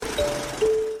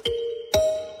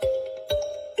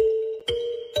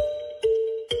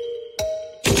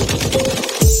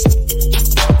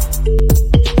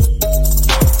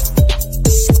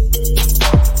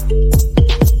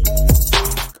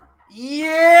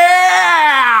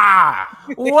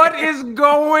What is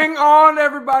going on,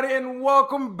 everybody? And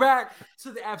welcome back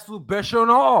to the absolute best show in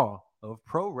all of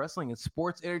pro wrestling and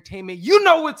sports entertainment. You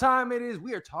know what time it is.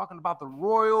 We are talking about the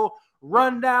Royal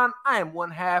Rundown. I am one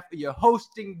half of your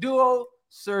hosting duo,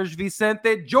 Serge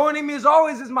Vicente. Joining me as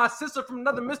always is my sister from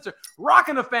another mister,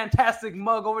 rocking a fantastic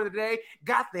mug over today.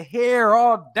 Got the hair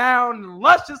all down,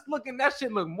 luscious looking. That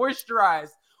shit look moisturized.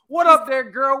 What up there,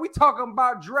 girl? We talking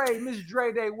about Dre. Miss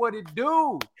Dre Day, what it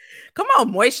do? Come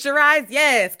on, moisturize.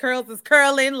 Yes, curls is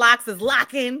curling, locks is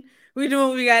locking. We doing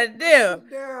what we got to do.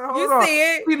 Damn, You see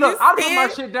it. See, look, You I put see my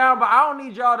it. shit down, but I don't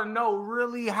need y'all to know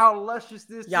really how luscious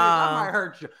this is. I Y'all. might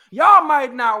hurt you. Y'all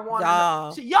might not want to know.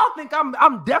 Y'all. See, y'all think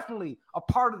I'm definitely a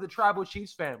part of the Tribal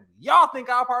Chiefs family. Y'all think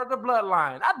I'm part of the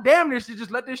bloodline. I damn near should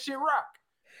just let this shit rock.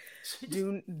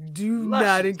 Do Luscious.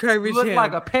 not encourage Look him.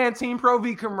 like a Pantene Pro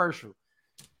V commercial.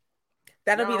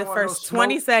 That'll Y'all be the don't want first no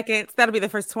 20 smoke? seconds. That'll be the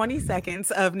first 20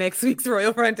 seconds of next week's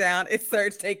Royal Rundown. It's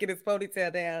Serge taking his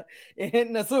ponytail down and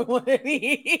hitting us with one of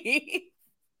these.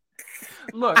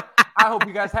 Look, I hope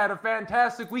you guys had a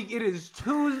fantastic week. It is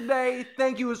Tuesday.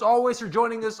 Thank you as always for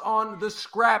joining us on The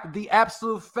Scrap, the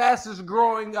absolute fastest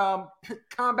growing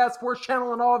combat sports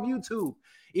channel in all of YouTube.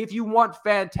 If you want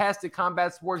fantastic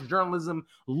combat sports journalism,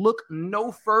 look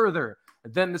no further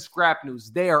than The Scrap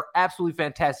News. They are absolutely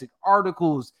fantastic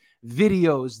articles,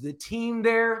 videos. The team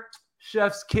there,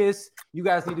 chef's kiss. You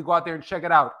guys need to go out there and check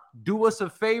it out. Do us a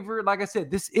favor. Like I said,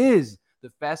 this is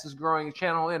the fastest growing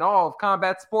channel in all of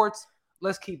combat sports.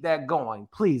 Let's keep that going.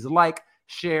 Please like,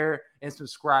 share, and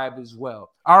subscribe as well.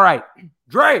 All right,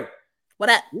 Dre. What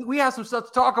up? We have some stuff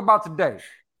to talk about today.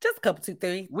 Just a couple, 2,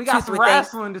 3. We got some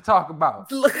wrestling to talk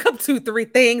about. Look up 2, 3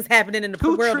 things happening in the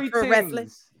world of pro wrestling.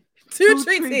 Two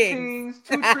treat things.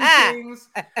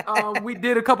 We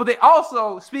did a couple days.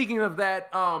 Also, speaking of that,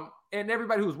 and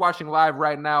everybody who's watching live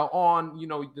right now on,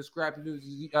 the Scrap News,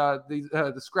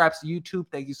 the Scraps YouTube,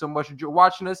 thank you so much for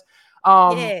watching us.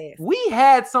 Yes. We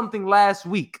had something last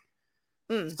week.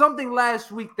 Mm. Something last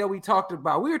week that we talked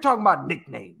about. We were talking about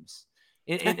nicknames.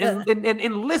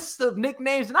 In lists of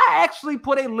nicknames, and I actually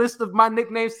put a list of my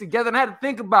nicknames together and I had to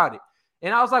think about it.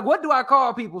 And I was like, what do I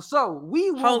call people? So we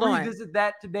will revisit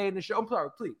that today in the show. I'm sorry,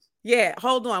 please. Yeah,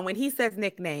 hold on. When he says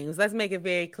nicknames, let's make it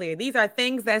very clear. These are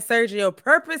things that Sergio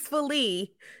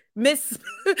purposefully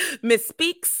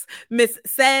misspeaks,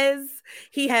 missays.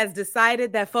 He has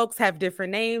decided that folks have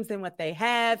different names than what they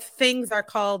have. Things are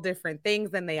called different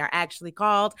things than they are actually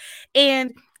called.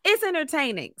 And it's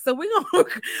entertaining. So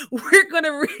we're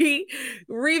gonna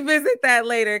revisit that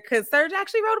later because Serge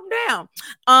actually wrote them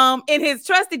down. In his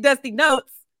trusty dusty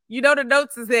notes. You know the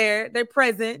notes is there. They're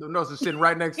present. The notes are sitting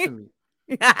right next to me.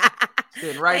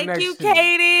 Sitting right Thank next you, to me.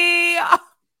 Katie. Oh,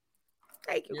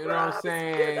 thank you. You know what I'm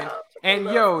saying? And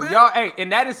y'all, hey,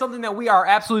 and that is something that we are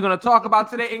absolutely going to talk about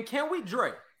today. And can we,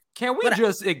 Dre? Can we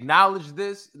just acknowledge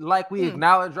this like we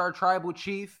acknowledge our tribal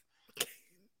chief?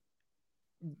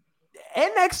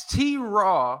 NXT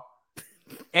Raw,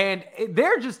 and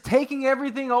they're just taking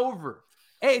everything over.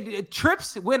 Hey,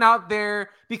 Trips went out there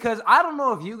because I don't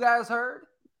know if you guys heard,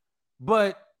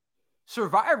 but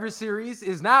Survivor Series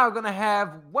is now going to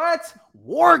have what?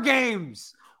 War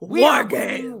Games. War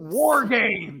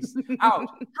Games. Out.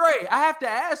 Dre, I have to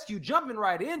ask you, jumping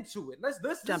right into it. Let's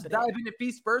dive into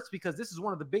feast first because this is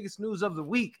one of the biggest news of the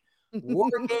week. War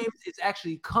Games is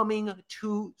actually coming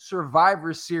to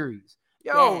Survivor Series.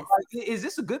 Yo, yes. Is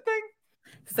this a good thing?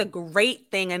 It's a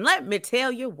great thing, and let me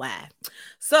tell you why.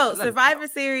 So, Survivor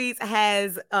Series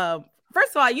has,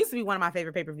 first of all, it used to be one of my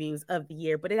favorite pay-per-views of the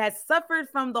year, but it has suffered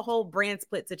from the whole brand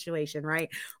split situation, right?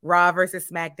 Raw versus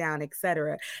SmackDown,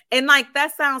 etc. And like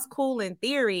that sounds cool in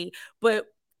theory, but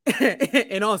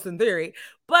in awesome theory,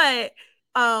 but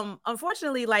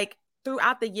unfortunately, like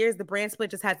throughout the years, the brand split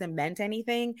just hasn't meant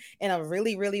anything in a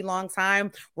really, really long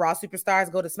time. Raw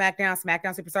superstars go to SmackDown.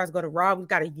 SmackDown superstars go to Raw. We've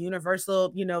got a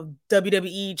universal,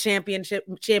 WWE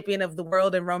champion of the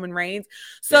world in Roman Reigns.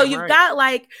 So you've got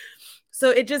like,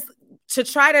 so it just, to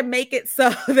try to make it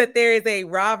so that there is a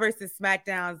Raw versus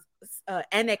SmackDown's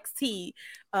NXT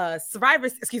Survivor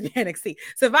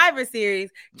Series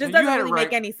just doesn't really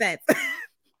make any sense.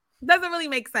 Doesn't really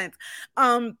make sense.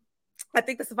 I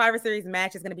think the Survivor Series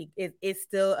match is going to be is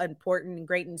still important and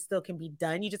great and still can be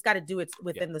done. You just got to do it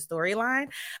within the storyline.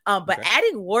 But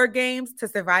adding War Games to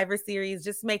Survivor Series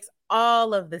just makes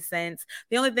all of the sense.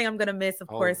 The only thing I'm going to miss, of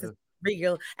course, is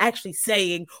Regal actually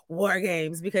saying War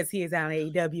Games because he is on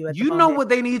AEW. At the moment. Know what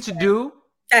they need to do?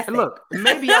 Look,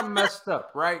 maybe I messed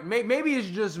up, right? Maybe it's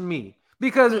just me.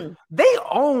 Because they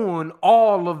own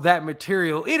all of that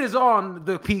material. It is on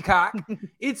the Peacock.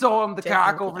 It's on the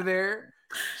cock over there.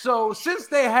 So since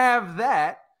they have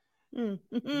that,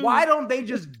 Mm-hmm. Why don't they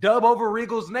just dub over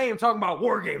Regal's name talking about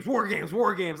War Games, War Games,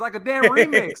 War Games, like a damn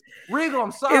remix? Regal,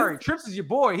 I'm sorry. Trips is your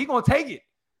boy. He gonna take it.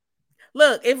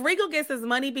 Look, if Regal gets his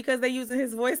money because they're using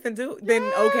his voice, then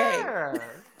okay.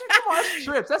 Come on, it's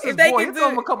Trips. That's his If they boy. can He'll throw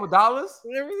him a couple dollars.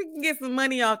 If we can get some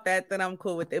money off that, then I'm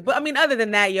cool with it. But I mean, other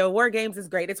than that, War Games is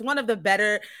great. It's one of the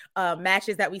better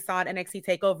matches that we saw in NXT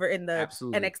TakeOver in the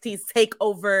NXT's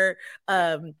TakeOver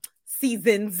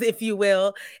seasons, if you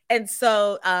will. And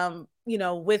so,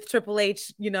 with Triple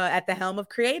H, at the helm of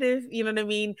creative, you know what I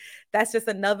mean? That's just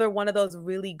another one of those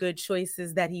really good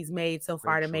choices that he's made so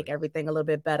far to make everything a little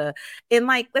bit better. And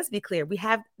let's be clear,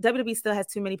 WWE still has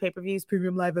too many pay-per-views,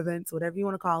 premium live events, whatever you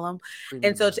want to call them.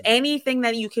 And so anything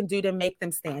that you can do to make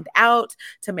them stand out,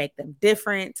 to make them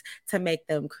different, to make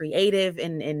them creative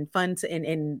and fun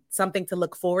and something to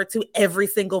look forward to every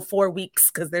single 4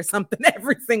 weeks, because there's something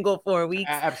every single 4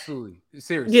 weeks. Absolutely.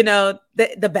 Seriously.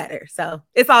 The better. So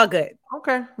it's all good.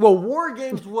 Okay. Well, War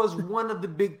Games was one of the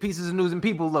big pieces of news. And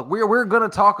people, look, we're going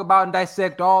to talk about and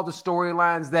dissect all the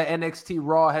storylines that NXT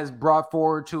Raw has brought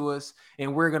forward to us.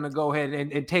 And we're going to go ahead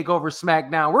and take over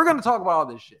SmackDown. We're going to talk about all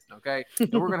this shit, okay?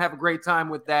 And we're going to have a great time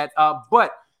with that.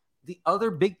 But the other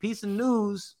big piece of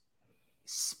news,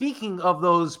 speaking of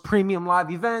those premium live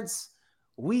events,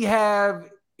 we have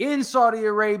in Saudi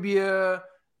Arabia,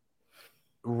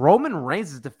 Roman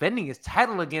Reigns is defending his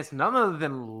title against none other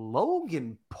than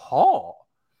Logan Paul.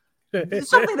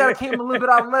 Something that came a little bit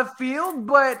out of left field,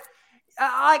 but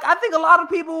I think a lot of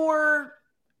people were.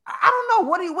 I don't know.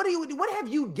 What have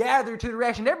you gathered to the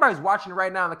reaction? Everybody's watching it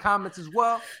right now in the comments as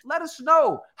well. Let us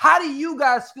know. How do you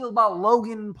guys feel about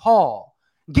Logan Paul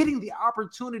getting the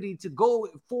opportunity to go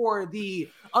for the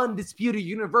undisputed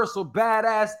Universal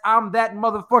Badass I'm That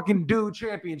Motherfucking Dude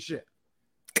Championship?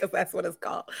 Because that's what it's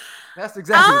called. That's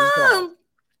exactly what it's called.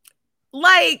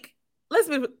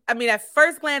 At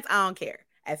first glance, I don't care.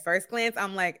 At first glance,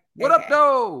 I'm like, what up,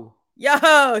 though?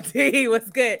 Yo, D,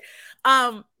 what's good?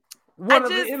 One of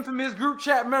the infamous group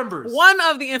chat members.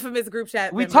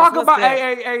 We talk about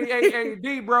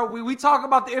D, bro. We talk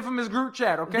about the infamous group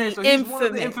chat, okay? So he's one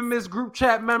of the infamous group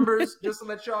chat members, just to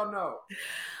let y'all know.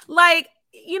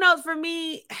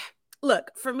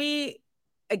 For me,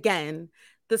 again,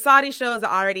 the Saudi shows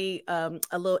are already a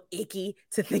little icky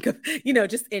to think of,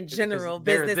 just in general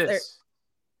business.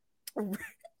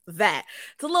 That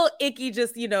it's a little icky,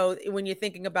 just when you're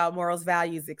thinking about morals,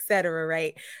 values, etc.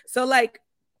 Right? So,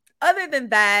 other than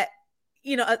that,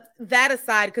 that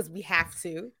aside, because we have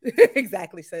to.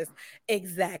 Exactly, sis.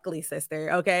 Exactly,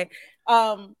 sister. Okay.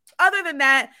 Other than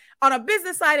that, on a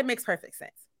business side, it makes perfect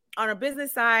sense. On a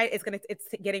business side, it's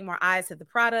getting more eyes to the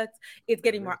product. It's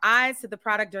getting more eyes to the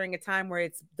product during a time where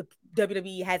the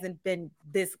WWE hasn't been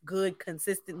this good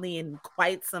consistently in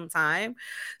quite some time.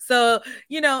 So,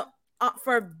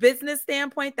 for a business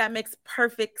standpoint, that makes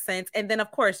perfect sense. And then, of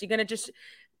course, you're going to just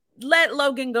let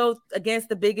Logan go against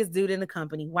the biggest dude in the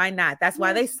company. Why not? That's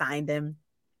why they signed him.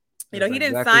 He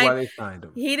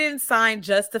didn't sign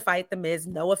just to fight The Miz.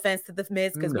 No offense to The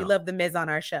Miz, because we love The Miz on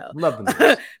our show. Love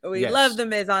The Miz. Love The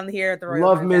Miz on here at the Royal.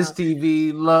 Love Miz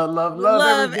TV.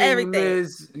 Love everything.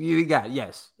 Miz, you got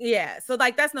yes. Yeah. So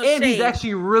that's no shade. And he's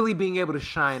actually really being able to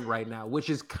shine right now, which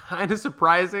is kind of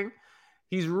surprising.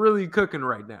 He's really cooking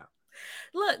right now.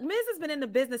 Look, Miz has been in the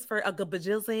business for a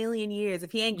bajillion years.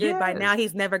 If he ain't good by now,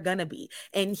 he's never gonna be.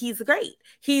 And he's great.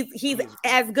 He's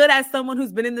as good as someone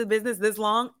who's been in the business this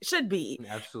long should be.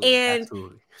 Absolutely. And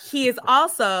he is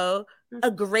also a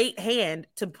great hand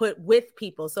to put with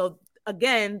people. So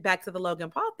again, back to the Logan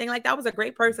Paul thing, that was a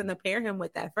great person to pair him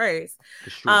with at first.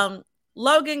 Sure.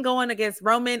 Logan going against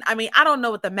Roman. I don't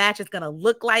know what the match is gonna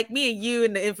look like. Me and you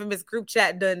in the infamous group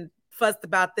chat done fussed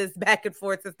about this back and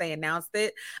forth since they announced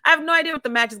it. I have no idea what the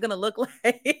match is going to look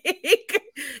like.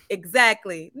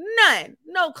 Exactly. None.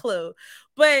 No clue.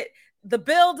 But the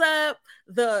build up,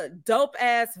 the dope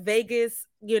ass Vegas,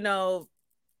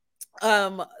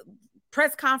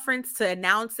 press conference to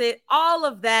announce it, all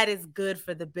of that is good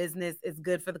for the business. It's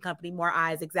good for the company. More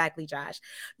eyes. Exactly, Josh.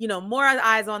 More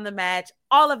eyes on the match.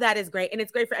 All of that is great. And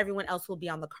it's great for everyone else who'll be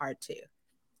on the card too.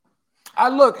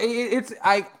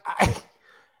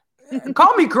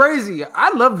 Call me crazy.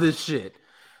 I love this shit.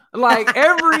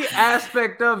 Every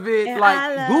aspect of it,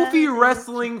 Goofy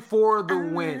wrestling for the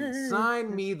win.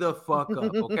 Sign me the fuck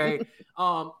up, okay?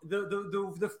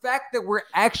 The fact that we're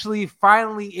actually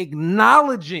finally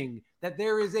acknowledging that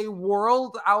there is a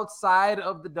world outside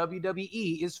of the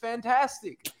WWE is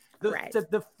fantastic.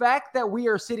 The fact that we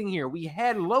are sitting here, we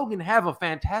had Logan have a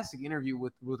fantastic interview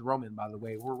with Roman, by the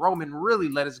way, where Roman really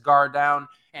let his guard down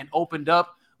and opened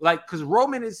up. Like, because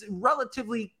Roman is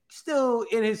relatively still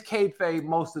in his kayfabe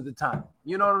most of the time.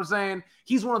 You know what I'm saying?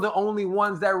 He's one of the only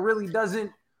ones that really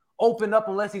doesn't open up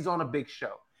unless he's on a big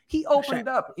show. He opened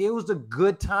up. It was a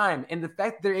good time. And the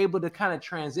fact that they're able to kind of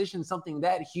transition something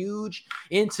that huge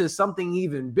into something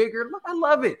even bigger, look, I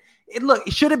love it.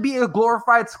 Should it be a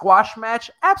glorified squash match?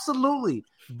 Absolutely.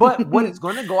 But what it's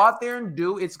going to go out there and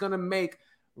do, it's going to make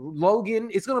Logan,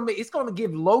 it's going to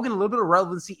give Logan a little bit of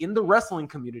relevancy in the wrestling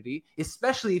community,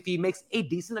 especially if he makes a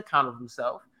decent account of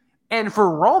himself. And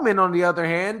for Roman, on the other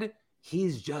hand,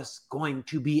 he's just going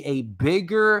to be a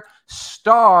bigger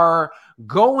star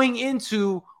going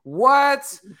into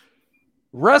what?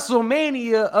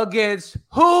 WrestleMania against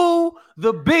who?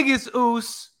 The biggest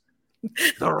Uce?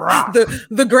 The Rock.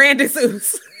 The grandest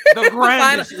Uce. The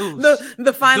grandest Uce.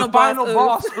 The final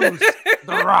boss Uce.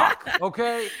 The Rock.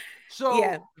 Okay?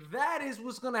 So that is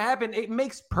what's going to happen. It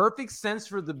makes perfect sense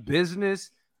for the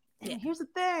business. And here's the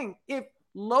thing. If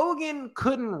Logan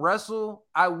couldn't wrestle,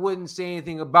 I wouldn't say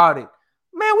anything about it.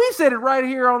 Man, we said it right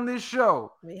here on this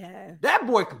show. Yeah. That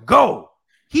boy could go.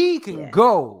 He can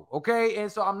go, okay? And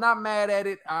so I'm not mad at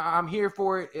it. I'm here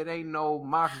for it. It ain't no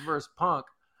Mox versus Punk.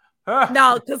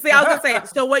 No, because see, I was gonna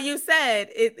say. So what you said,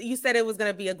 you said it was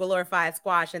gonna be a glorified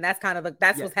squash, and that's kind of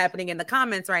what's happening in the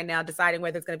comments right now, deciding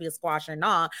whether it's gonna be a squash or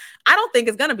not. I don't think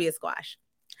it's gonna be a squash.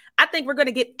 I think we're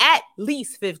gonna get at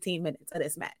least 15 minutes of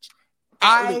this match.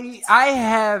 I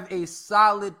have a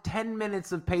solid 10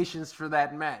 minutes of patience for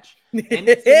that match. And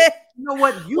you know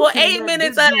what? 8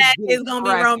 minutes of that is going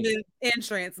to be Roman's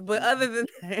entrance. But other than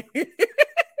that.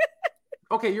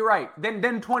 Okay, you're right.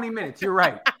 Then 20 minutes. You're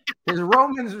right. Because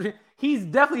Roman's, he's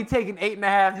definitely taking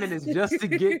 8.5 minutes just to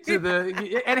get to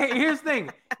the. And here's the thing.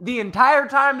 The entire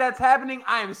time that's happening,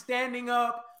 I am standing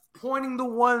up, pointing the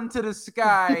one to the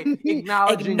sky,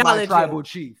 acknowledging my tribal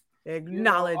chief.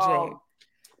 Acknowledging.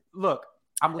 Look.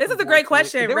 This is a great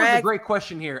question, There was a great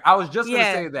question here. I was just going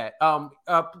to say that.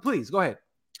 Please, go ahead.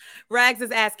 Rags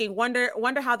is asking, wonder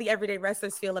how the everyday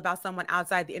wrestlers feel about someone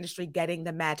outside the industry getting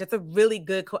the match. It's a really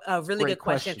good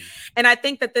question. And I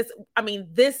think that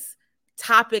this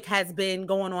topic has been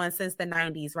going on since the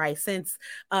 90s, right? Since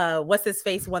what's his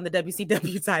face won the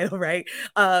WCW title, right?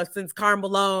 Since Karl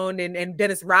Malone and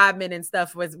Dennis Rodman and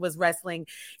stuff was wrestling,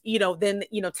 then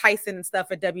Tyson and stuff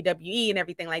at WWE and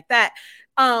everything like that.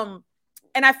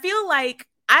 And I feel like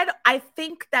I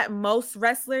think that most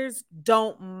wrestlers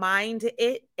don't mind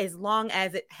it as long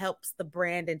as it helps the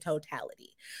brand in totality.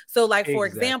 So, like, for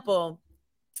example,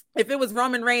 if it was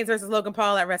Roman Reigns versus Logan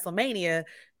Paul at WrestleMania,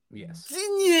 yes.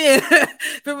 Yeah.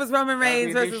 If it was Roman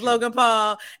Reigns versus Logan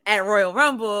Paul at Royal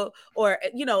Rumble, or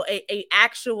a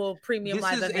actual premium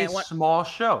live event. This is a small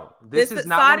show. This is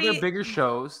not one of their bigger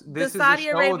shows. The Saudi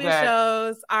Arabian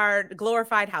shows are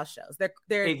glorified house shows.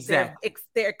 They're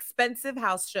expensive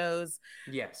house shows.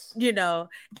 Yes.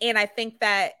 And I think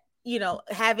that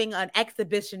having an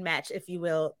exhibition match, if you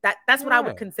will, that's what I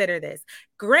would consider this.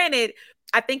 Granted,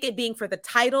 I think it being for the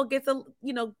title gets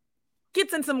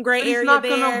in some gray area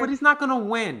there. But he's not going to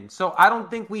win. So I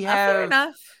don't think we have. Fair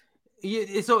enough.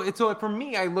 Yeah, so for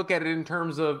me, I look at it in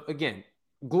terms of, again,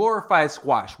 glorified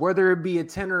squash, whether it be a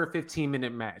 10 or a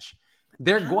 15-minute match.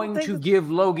 They're going to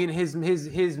give Logan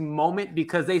his moment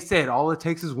because they said all it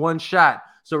takes is one shot.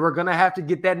 So we're going to have to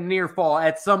get that near fall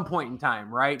at some point in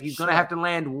time, right? He's going to have to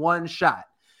land one shot.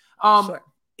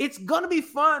 It's going to be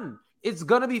fun. It's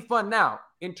going to be fun. Now,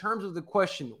 in terms of the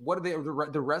question, what do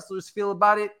the wrestlers feel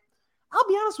about it? I'll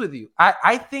be honest with you.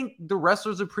 I think the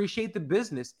wrestlers appreciate the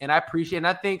business, and I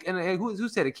think, and who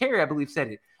said it? Kerry, I believe, said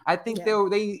it. I think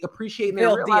they appreciate and they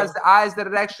realize the eyes that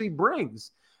it actually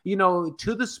brings, to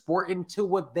the sport and to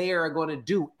what they are going to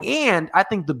do. And I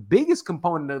think the biggest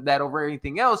component of that over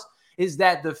anything else is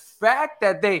that the fact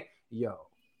that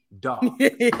dog,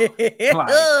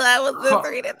 I was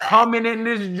agreeing to that. Coming in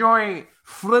this joint,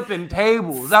 flipping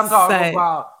tables. I'm talking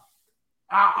about.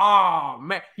 Oh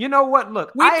man, you know what?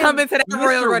 Look, we come into that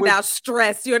Royal Rundown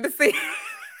stressed. You understand?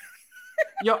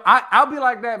 I'll be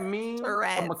like that meme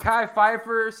of Mekhi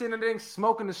Phifer sitting there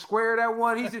smoking the square. That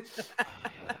one, he's just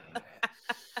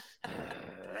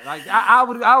like I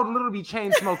would literally be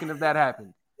chain smoking if that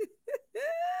happened.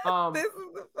 This is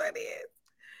the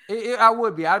funniest. I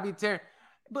would be. I'd be tearing.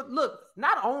 But look,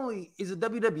 not only is the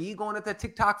WWE going at that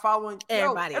TikTok following,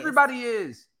 everybody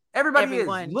is. Everybody is.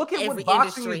 Look at what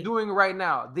boxing is doing right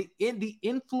now. The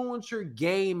influencer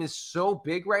game is so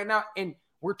big right now. And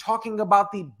we're talking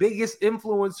about the biggest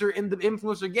influencer in the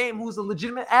influencer game who's a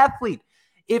legitimate athlete.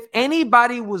 If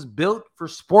anybody was built for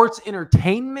sports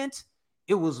entertainment,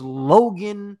 it was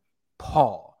Logan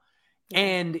Paul.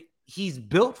 And he's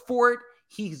built for it.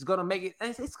 He's gonna make it.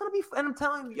 It's gonna be fun. And I'm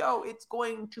telling you, yo, it's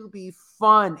going to be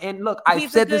fun. And look, I've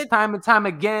said this time and time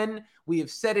again. We have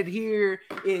said it here.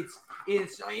 It's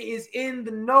in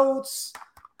the notes.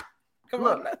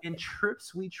 Look, in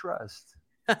Trips we trust.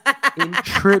 In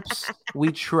Trips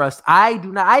we trust. I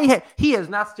do not. He has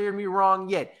not steered me wrong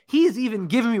yet. He has even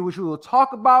given me, which we will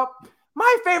talk about,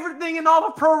 my favorite thing in all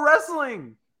of pro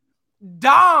wrestling,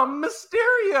 Dom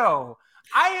Mysterio.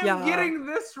 I am getting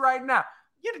this right now.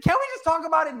 Can we just talk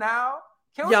about it now?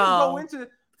 Can we just go into it?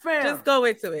 Fam, just go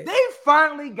into it. They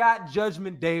finally got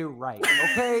Judgment Day right,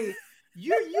 okay?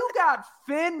 you got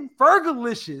Finn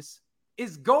Fergalicious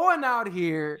is going out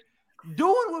here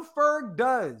doing what Ferg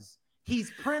does.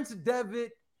 He's Prince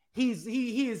Devitt. He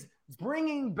is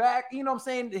bringing back, you know what I'm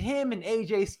saying, him and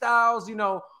AJ Styles, you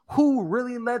know, who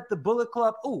really led the Bullet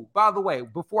Club. Oh, by the way,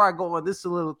 before I go on this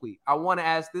soliloquy, I want to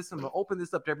ask this. I'm going to open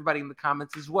this up to everybody in the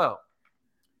comments as well.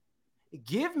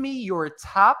 Give me your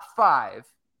top 5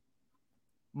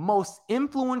 most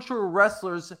influential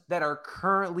wrestlers that are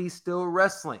currently still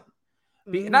wrestling.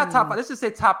 Not top 5. Let's just say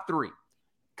top 3.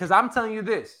 Because I'm telling you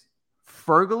this.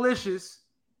 Fergalicious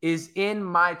is in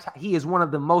my top. He is one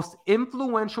of the most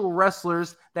influential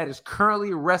wrestlers that is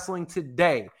currently wrestling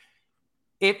today.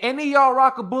 If any of y'all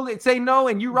rock a Bullet, say no,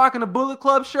 and you rocking a Bullet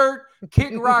Club shirt,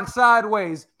 kick rock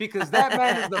sideways, because that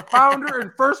man is the founder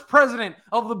and first president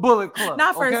of the Bullet Club.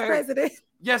 Not first president.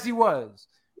 Yes, he was.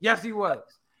 Yes, he was.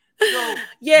 So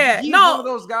yeah, he's one of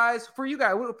those guys. For you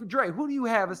guys, Dre, who do you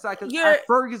have aside? Because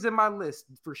Ferg is in my list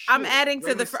for sure. I'm adding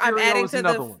to the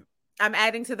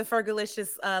Fergalicious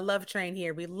love train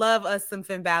here. We love us some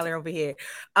Finn Balor over here.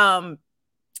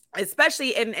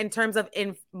 Especially in terms of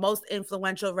most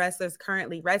influential wrestlers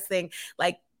currently wrestling,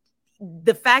 like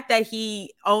the fact that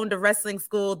he owned a wrestling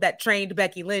school that trained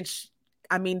Becky Lynch,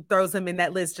 I mean, throws him in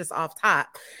that list just off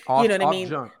top. You know what I mean?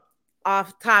 Jump.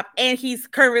 Off top. And he's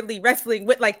currently wrestling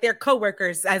with like their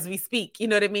coworkers as we speak. You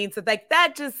know what I mean? So like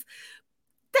that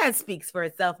speaks for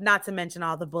itself, not to mention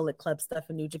all the Bullet Club stuff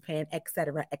in New Japan, et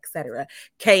cetera, et cetera.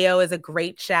 KO is a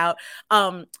great shout.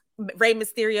 Rey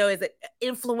Mysterio is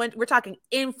we're talking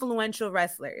influential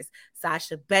wrestlers.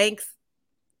 Sasha Banks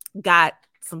got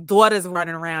some daughters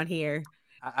running around here.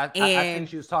 I think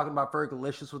she was talking about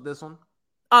Fergalicious with this one.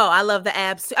 Oh, I love the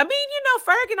abs too. I mean, you know,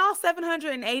 Ferg and all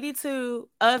 782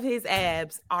 of his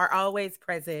abs are always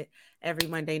present every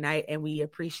Monday night, and we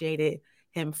appreciated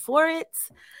him for it.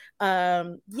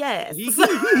 Yes. He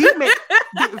made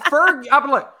Ferg. I'm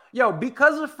like, yo,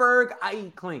 because of Ferg, I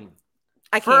eat clean.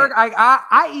 Ferg,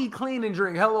 I eat clean and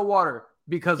drink hella water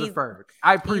because of Ferg.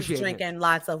 I appreciate it. He's drinking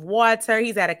lots of water.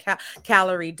 He's at a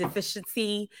calorie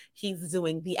deficiency. He's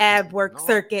doing the ab work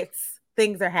circuits.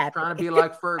 Things are happening. Trying to be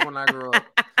like Ferg when I grow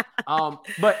up.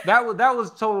 But that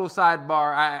was total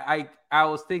sidebar. I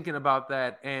was thinking about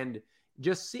that and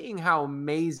just seeing how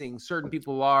amazing certain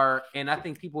people are. And I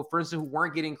think people, for instance, who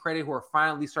weren't getting credit, who are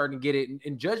finally starting to get it.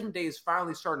 And Judgment Day is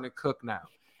finally starting to cook now.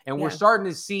 And we're starting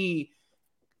to see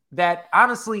that,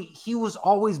 honestly, he was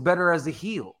always better as a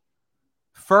heel.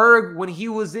 Ferg, when he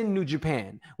was in New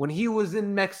Japan, when he was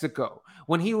in Mexico,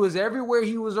 when he was everywhere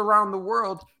he was around the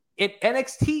world, at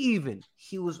NXT even,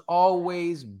 he was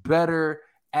always better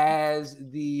as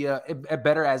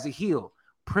a heel.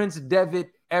 Prince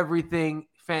Devitt, everything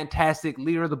fantastic,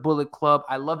 leader of the Bullet Club.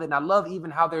 I love it. And I love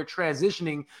even how they're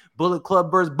transitioning Bullet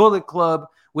Club versus Bullet Club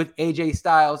with AJ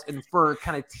Styles and Ferg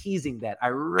kind of teasing that. I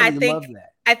love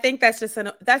that. I think that's just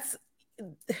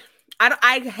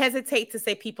I hesitate to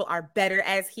say people are better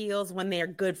as heels when they're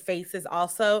good faces.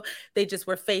 Also, they just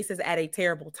were faces at a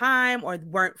terrible time, or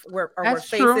were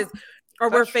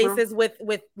faces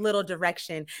with little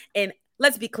direction. And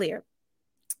let's be clear,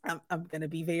 I'm gonna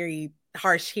be very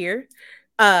harsh here,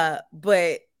 but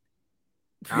I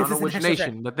don't know which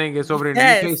nation. The thing is over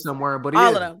there in the UK somewhere, but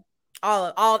all of them,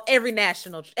 every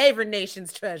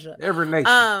nation's treasure. Every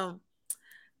nation.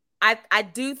 I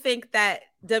do think that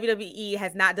WWE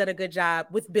has not done a good job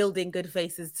with building good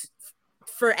faces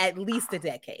for at least a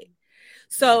decade.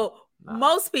 So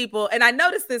most people, and I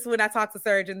noticed this when I talked to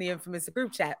Serge in the infamous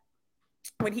group chat,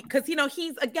 because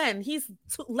he's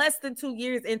less than 2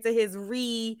 years into his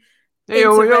whoa,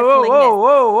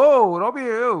 don't be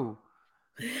yo.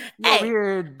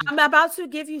 Hey, I'm about to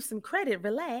give you some credit.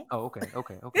 Relax. Oh,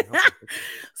 okay.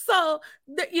 So,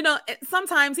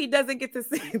 sometimes he doesn't get to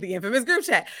see the infamous group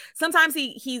chat. Sometimes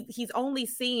he's only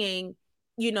seeing,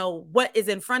 what is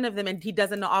in front of them, and he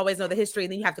doesn't always know the history.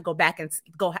 And then you have to go back and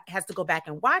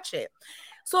watch it.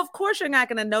 So, of course, you're not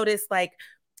going to notice like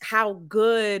how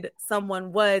good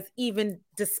someone was, even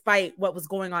despite what was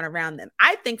going on around them.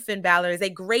 I think Finn Balor is a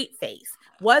great face,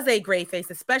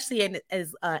 especially in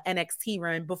his NXT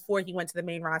run before he went to the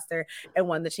main roster and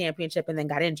won the championship and then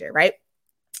got injured, right?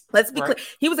 Let's be clear.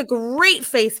 He was a great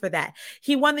face for that.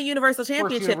 He won the Universal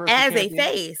Championship as a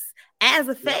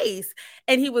face,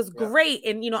 and he was great.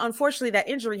 And, unfortunately that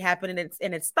injury happened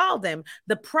and it stalled him.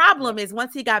 The problem is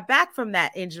once he got back from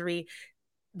that injury,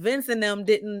 Vince and them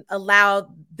didn't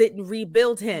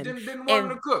rebuild him. Didn't want him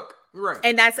to cook. Right.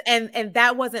 And that's and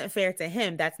that wasn't fair to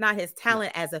him. That's not his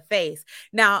talent as a face.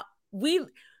 Now,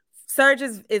 Serge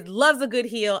loves a good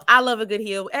heel. I love a good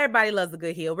heel. Everybody loves a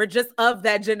good heel. We're just of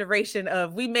that generation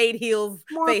of we made heels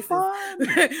faces.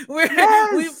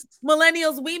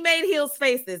 Millennials, we made heels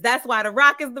faces. That's why The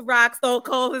Rock is The Rock, Stone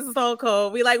Cold is Stone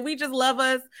Cold. We just love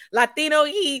us. Latino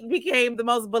heat became the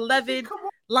most beloved.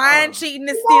 Lying, cheating,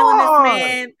 and stealing this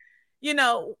man.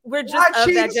 We're just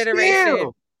of that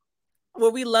generation where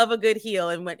we love a good heel,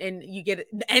 and you get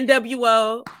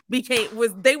NWO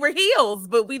they were heels,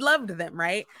 but we loved them,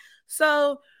 right?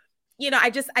 So,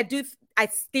 I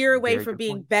steer away from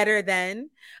being better than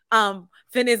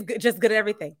Finn is just good at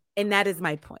everything, and that is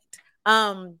my point.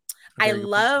 I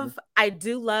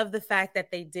do love the fact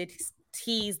that they did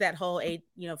tease that whole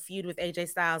feud with AJ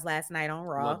Styles last night on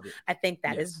Raw. I think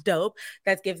that is dope.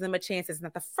 That gives them a chance. It's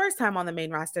not the first time on the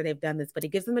main roster they've done this, but it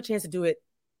gives them a chance to do it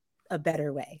a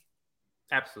better way.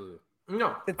 Absolutely.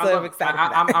 No, I'm excited.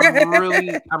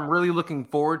 I'm really looking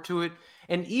forward to it.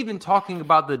 And even talking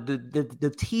about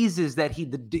the teases that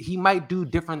he might do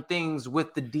different things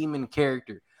with the demon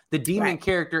character. The demon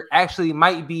character actually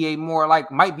might be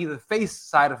might be the face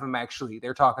side of him. Actually,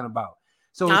 they're talking about.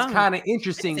 So it's kind of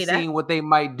interesting seeing what they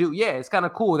might do. Yeah, it's kind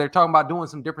of cool. They're talking about doing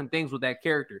some different things with that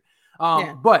character.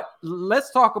 But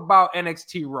let's talk about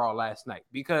NXT Raw last night,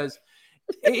 because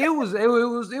it was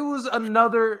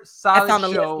another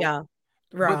solid show.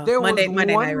 Raw. But there was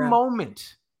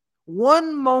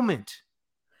one moment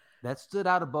that stood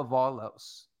out above all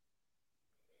else.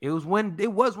 It was when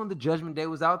the Judgment Day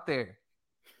was out there,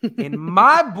 and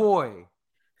my boy,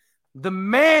 the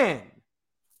man,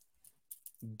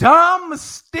 Dom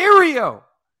Mysterio.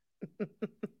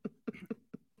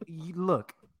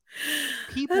 Look,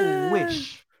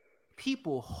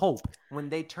 people hope when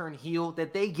they turn heel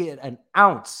that they get an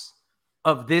ounce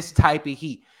of this type of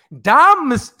heat. Dom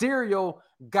Mysterio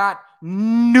got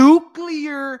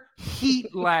nuclear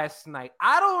heat last night.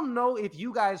 I don't know if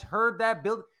you guys heard that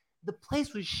build. The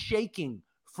place was shaking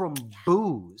from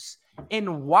boos.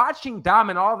 And watching Dom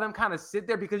and all of them kind of sit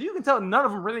there, because you can tell none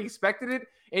of them really expected it.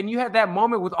 And you had that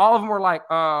moment with all of them were like,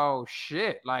 oh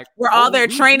shit. Like, where all their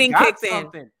training kicked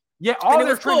in. Yeah, all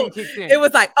their training kicked in. It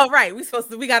was like, oh, right,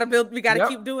 we got to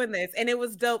keep doing this. And it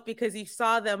was dope because you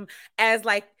saw them as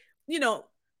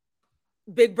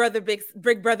big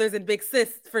brothers and big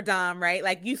sis for Dom, right?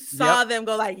 Like you saw them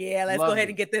go like, yeah, let's go ahead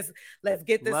and get this. Let's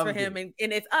get this for him. And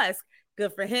it's us.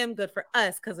 Good for him, good for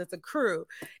us, because it's a crew.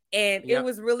 And it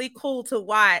was really cool to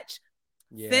watch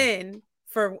Finn,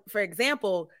 for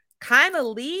example, kind of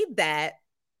lead that,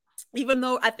 even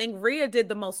though I think Rhea did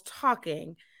the most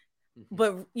talking.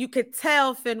 But you could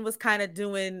tell Finn was kind of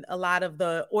doing a lot of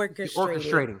the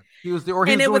orchestrating. He was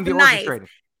doing the orchestrating.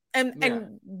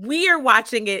 And we are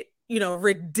watching it,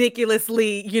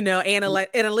 ridiculously,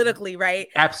 analytically, right?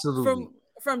 Absolutely.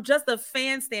 From just a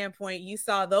fan standpoint, you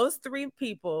saw those three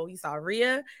people. You saw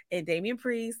Rhea and Damian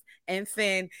Priest and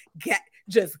Finn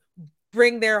just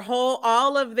bring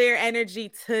all of their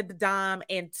energy to Dom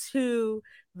and to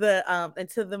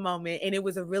the moment, and it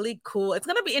was a really cool. It's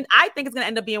gonna be, and I think it's gonna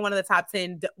end up being one of the top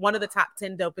 10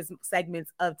 dopest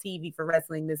segments of TV for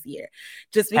wrestling this year,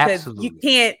 just because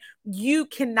you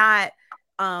cannot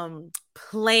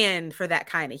plan for that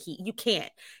kind of heat. You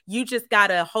can't. You just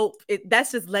gotta hope that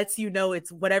just lets you know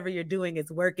it's whatever you're doing is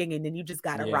working, and then you just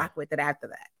gotta rock with it after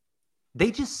that.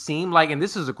 They just seem like, and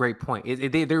this is a great point,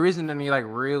 there isn't any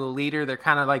real leader. They're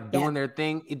kind of doing their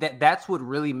thing. That's what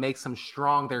really makes them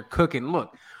strong. They're cooking.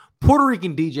 Look, Puerto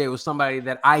Rican DJ was somebody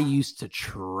that I used to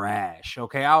trash.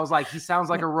 Okay, I was like, he sounds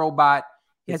like a robot.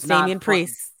 It's Damian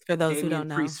Priest, for those who don't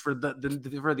know. Priest for the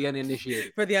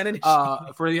uninitiated. For the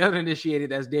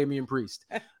uninitiated, that's Damian Priest.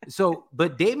 So,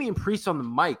 but Damian Priest on the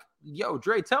mic, yo,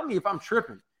 Dre, tell me if I'm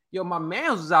tripping. Yo, my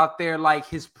man was out there,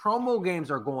 his promo games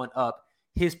are going up.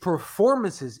 His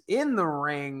performances in the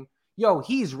ring, yo,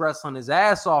 he's wrestling his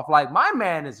ass off. My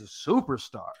man is a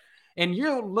superstar. And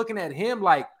you're looking at him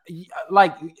like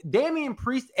Damian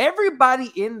Priest,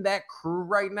 everybody in that crew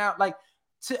right now,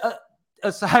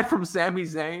 aside from Sami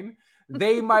Zayn,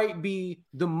 they might be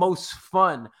the most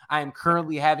fun I am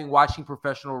currently having watching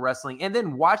professional wrestling. And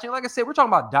then watching, like I said, we're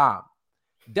talking about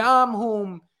Dom,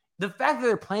 whom the fact that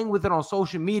they're playing with it on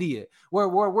social media,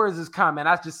 where is this comment?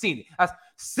 I've just seen it.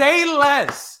 Say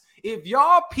less. If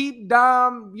y'all peep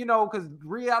Dom, because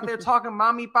Rhea out there talking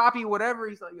mommy, poppy, whatever,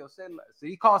 he's like, yo, say less. So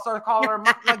he started calling her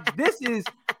like this is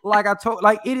like I told,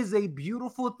 like it is a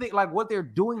beautiful thing. Like what they're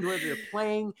doing, the way they're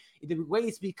playing, the way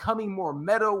it's becoming more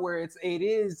meta, where it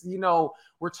is,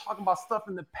 we're talking about stuff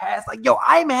in the past. Like, yo,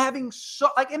 I'm having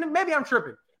and maybe I'm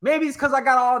tripping. Maybe it's because I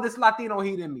got all this Latino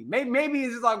heat in me. Maybe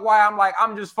it's just like why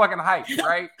I'm just fucking hyped,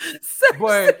 right?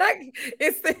 But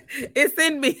it's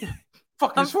in me.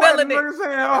 I'm feeling it.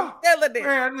 Feeling it.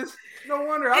 Man, no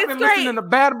wonder. I've been listening to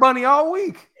Bad Bunny all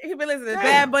week. He's been listening to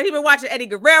Bad Bunny. He's been watching Eddie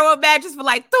Guerrero matches for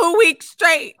like 2 weeks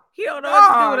straight. He don't know what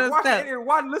to do with himself.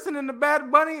 Listening to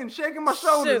Bad Bunny and shaking my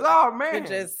shoulders. Oh, man.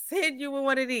 Just hit you with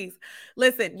one of these.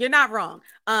 Listen, you're not wrong.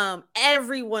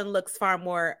 Everyone looks far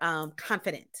more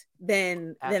confident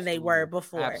than they were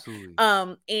before. Absolutely.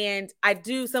 And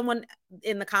someone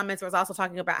in the comments was also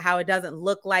talking about how it doesn't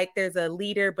look like there's a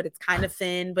leader, but it's kind of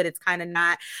Finn, but it's kind of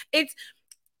not.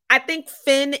 I think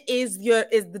Finn is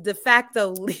the de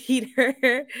facto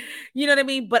leader. You know what I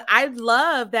mean? But I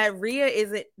love that Rhea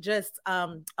isn't just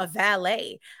a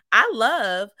valet. I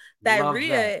love that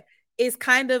Rhea is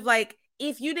kind of like,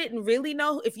 if you didn't really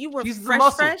know, if you were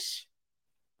fresh,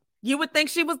 you would think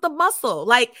she was the muscle.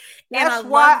 Like, that's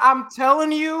why I'm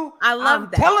telling you. I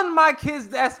love that. Telling my kids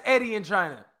that's Eddie in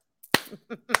China.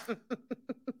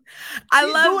 I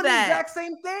love that. The exact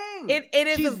same thing. It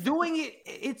is. She's doing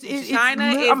it.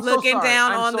 China is looking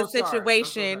down on the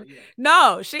situation. Yeah.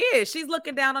 No, she is. She's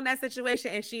looking down on that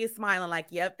situation, and she is smiling like,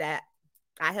 "Yep, that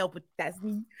I help with. That's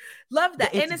me." Love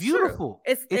that, and it's beautiful.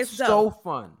 True. It's so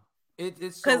fun.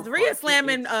 It's because Rhea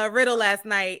slamming Riddle last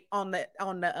night on the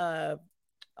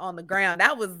ground.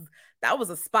 That was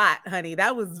a spot, honey.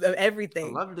 That was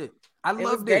everything. I loved it. I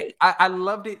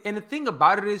loved it. And the thing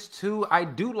about it is too, I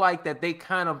do like that they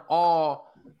kind of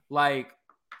all like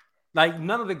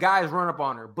none of the guys run up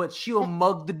on her, but she'll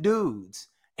mug the dudes.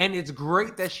 And it's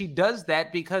great that she does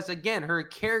that because again, her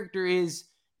character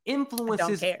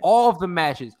influences all of the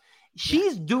matches.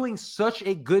 She's doing such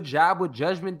a good job with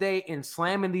Judgment Day and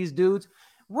slamming these dudes.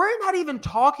 We're not even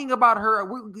talking about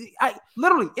her.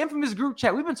 Literally, infamous group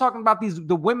chat. We've been talking about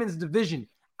the women's division.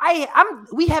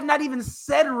 We have not even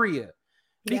said Rhea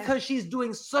because she's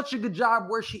doing such a good job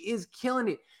where she is killing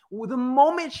it. The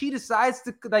moment she decides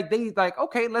to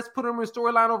okay, let's put her in a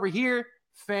storyline over here,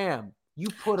 fam. You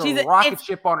put a rocket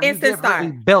ship on her. You give her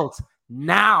a belt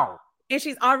now. And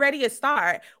she's already a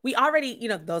star. We already,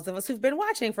 those of us who've been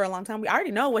watching for a long time, we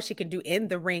already know what she can do in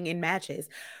the ring in matches.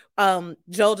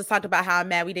 Joel just talked about how I'm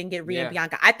mad we didn't get Rhea and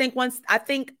Bianca. I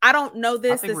don't know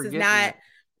this. This is not.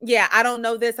 Yeah, I don't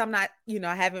know this. I'm not,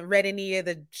 I haven't read any of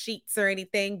the sheets or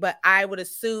anything, but I would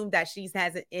assume that she's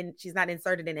not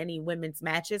inserted in any women's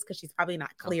matches because she's probably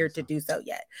not cleared to do so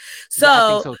yet. So,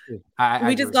 I think so too.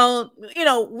 We just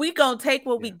gonna take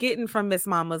what we getting from Miss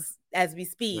Mamas as we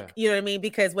speak. Yeah. You know what I mean?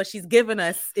 Because what she's given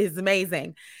us is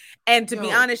amazing. And to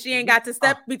be honest, she ain't got to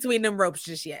step between them ropes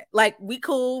just yet. Like, we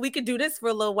cool. We could do this for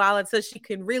a little while until she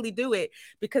can really do it.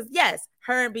 Because yes,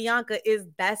 her and Bianca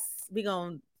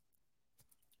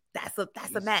that's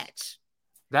a match.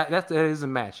 That is a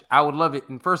match. I would love it.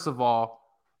 And first of all,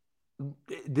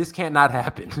 this can't not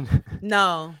happen.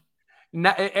 No.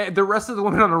 The rest of the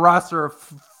women on the roster are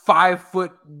 5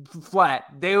 foot flat.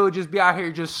 They would just be out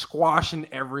here just squashing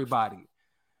everybody.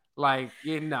 Like,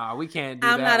 we can't do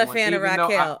that. I'm not a fan of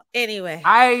Raquel. Anyway.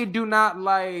 I do not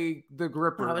like the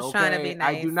gripper. I was trying to be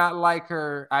nice. I do not like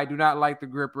her. I do not like the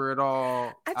gripper at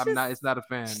all. It's not a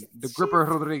fan. The gripper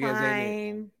Rodriguez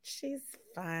ain't it. She's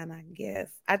fine, I guess.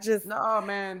 No,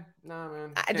 man.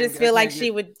 I just feel like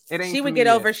she would get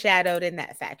overshadowed in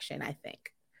that faction, I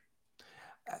think.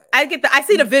 I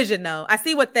see the vision though. I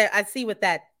see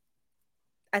the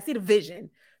vision.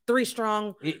 3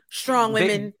 strong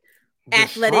women,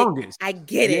 athletic. Strongest. I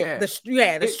get it.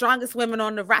 The strongest women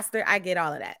on the roster. I get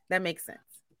all of that. That makes sense.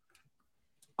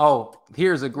 Oh,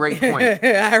 here's a great point.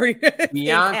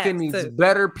 Bianca needs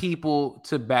better people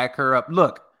to back her up.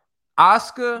 Look,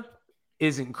 Asuka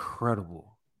is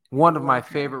incredible. One of my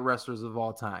favorite wrestlers of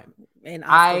all time. And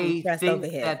I think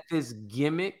that this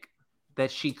gimmick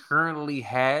that she currently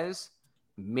has,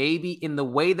 maybe in the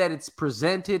way that it's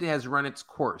presented, has run its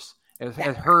course. As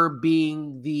her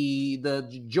being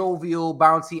the jovial,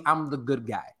 bouncy, I'm the good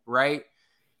guy, right?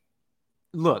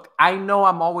 Look, I know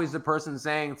I'm always the person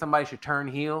saying somebody should turn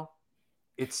heel.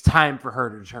 It's time for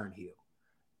her to turn heel.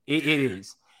 It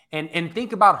is. And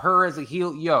think about her as a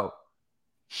heel. Yo,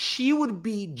 she would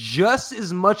be just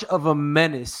as much of a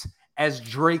menace as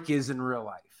Drake is in real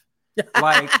life.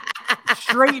 Like,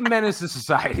 straight menace to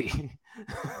society.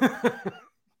 Drake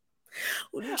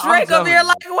over there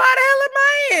like, why the hell am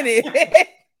I in it?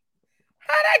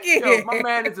 How'd I get here? My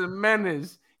man is a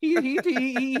menace.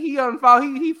 He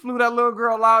unfollowed. He flew that little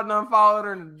girl out and unfollowed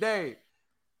her in a day.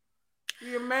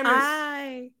 He a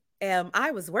menace.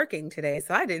 I was working today,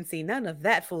 so I didn't see none of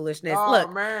that foolishness. Oh,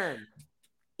 look, man.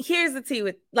 Here's the tea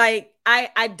with, like,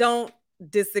 I don't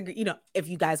disagree. You know, if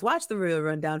you guys watch the Real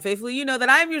Rundown faithfully, you know that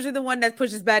I'm usually the one that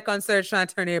pushes back on Serge trying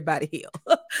to turn everybody heel.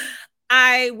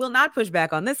 I will not push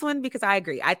back on this one because I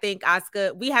agree. I think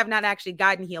Asuka, we have not actually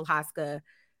gotten heel Asuka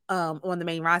on the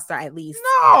main roster, at least.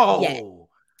 No. Yet.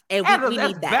 And we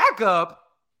need that. Backup.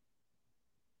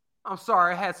 I'm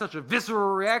sorry, I had such a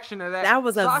visceral reaction to that. That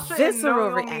was a Sasha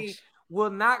visceral reaction. Will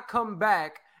not come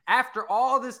back after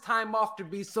all this time off to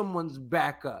be someone's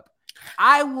backup.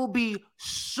 I will be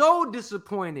so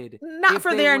disappointed. Not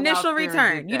for their initial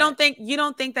return. You don't think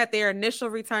that their initial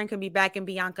return can be backing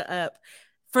Bianca up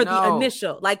for the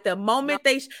initial, like the moment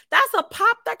that's a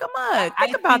pop like a mug.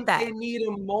 Think about that. They need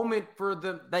a moment for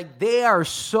them. Like, they are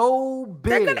so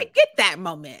big. They're gonna get that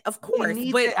moment, of course.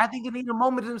 But I think they need a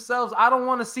moment themselves. I don't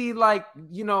want to see, like,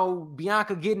 you know,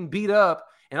 Bianca getting beat up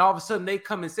and all of a sudden they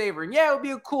come and save her. And yeah, it would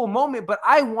be a cool moment, but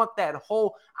I want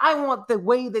the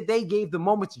way that they gave the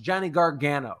moment to Johnny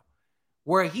Gargano,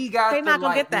 where he got. They're not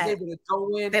gonna get that.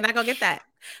 They're not gonna get that.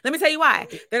 Let me tell you why.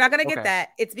 They're not gonna get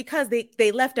that. It's because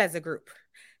they left as a group.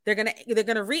 They're gonna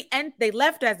they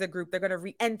left as a group. They're gonna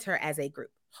re-enter as a group.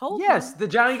 The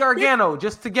Johnny Gargano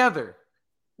just together.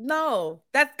 No,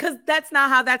 that's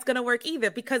not how that's gonna work either.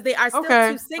 Because they are still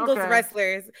two singles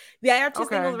wrestlers. They are two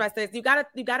singles wrestlers. You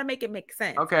gotta make it make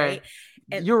sense. Okay, right?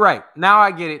 And you're right. Now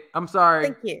I get it. I'm sorry.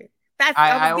 Thank you.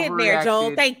 I was getting there,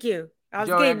 Joel. Thank you. I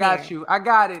got you. I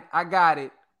got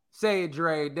it. Say it,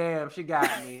 Dre. Damn, she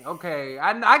got me. Okay.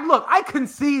 I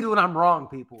concede when I'm wrong,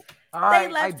 people. All right,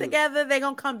 they left together. They're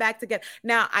gonna come back together.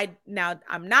 Now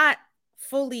I'm not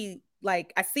fully,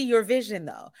 like, I see your vision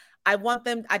though. I want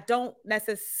them. I don't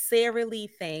necessarily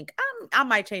think I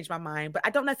might change my mind, but I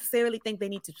don't necessarily think they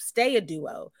need to stay a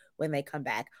duo when they come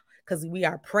back. Because we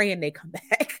are praying they come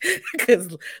back.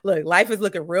 Because look, life is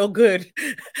looking real good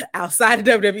outside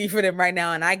of WWE for them right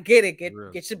now, and I get it.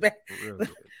 Get your back.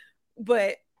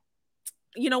 But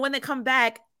you know, when they come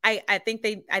back, I think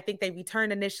they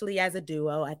return initially as a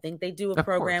duo. I think they do a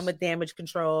program with Damage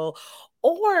Control,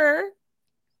 or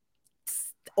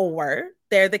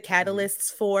they're the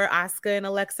catalysts for Asuka and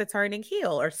Alexa turning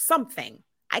heel or something.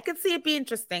 I could see it be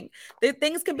interesting.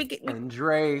 Things can be. And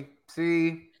Dre,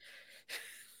 see,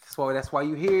 that's why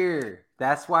you here.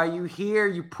 That's why you here.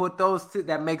 You put those two.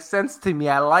 That makes sense to me.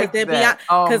 I like that.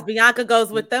 Because Bianca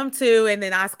goes with them too, and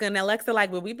then Asuka and Alexa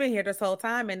like, well, we've been here this whole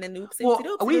time, and then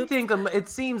we think it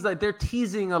seems like they're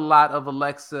teasing a lot of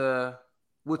Alexa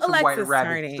with some White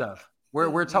Rabbit stuff.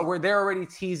 Where they're already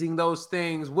teasing those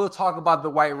things. We'll talk about the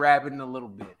White Rabbit in a little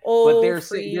bit. But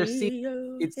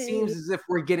it seems as if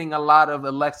we're getting a lot of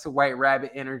Alexa White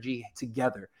Rabbit energy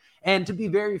together. And to be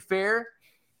very fair,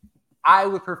 I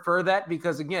would prefer that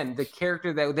because, again, the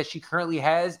character that she currently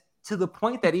has, to the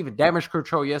point that even Damage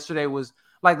Control yesterday was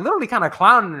like literally kind of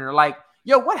clowning her, like,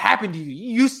 yo, what happened to you?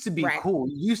 You used to be cool.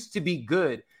 You used to be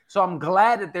good. So I'm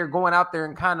glad that they're going out there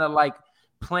and kind of like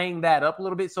playing that up a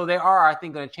little bit. So they are, I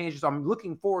think, going to change. So I'm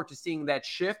looking forward to seeing that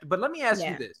shift. But let me ask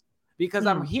you this, because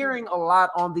I'm hearing a lot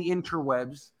on the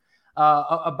interwebs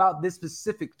about this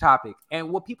specific topic. And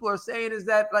what people are saying is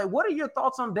that, like, what are your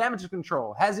thoughts on Damage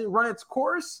Control? Has it run its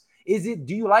course? Do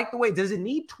you like the way? Does it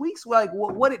need tweaks? Like,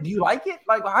 do you like it?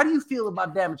 Like, how do you feel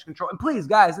about Damage Control? And please,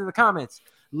 guys, in the comments,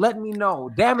 let me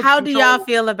know. How do y'all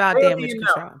feel about Damage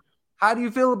Control? How do you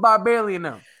feel about Barely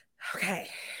Enough? Okay.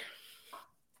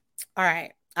 All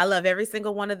right. I love every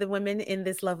single one of the women in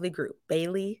this lovely group.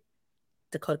 Bayley,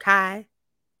 Dakota Kai,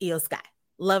 Io Sky.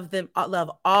 Love them.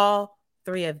 Love all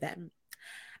three of them.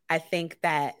 I think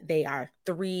that they are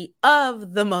three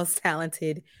of the most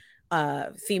talented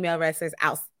female wrestlers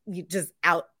out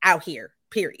here,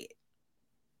 period.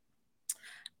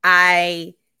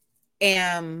 I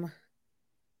am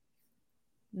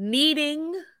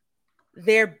needing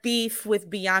their beef with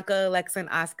Bianca, Alexa, and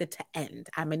Asuka to end.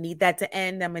 I'm going to need that to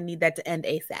end. I'm going to need that to end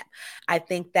ASAP. I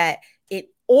think that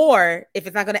or if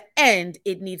it's not going to end,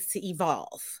 it needs to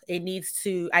evolve. I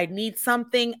need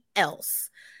something else.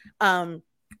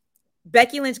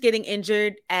 Becky Lynch getting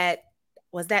injured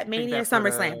was that Mania or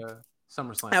SummerSlam?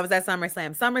 SummerSlam. I was at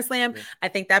SummerSlam. Yeah. I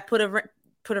think that put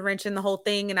a wrench in the whole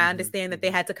thing, and I understand that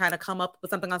they had to kind of come up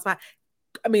with something on spot.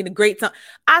 I mean, a great song.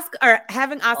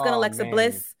 Having Asuka and Alexa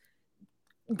Bliss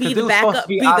be the backup.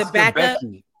 Be the backup.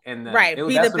 Becky. And right,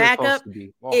 be the backup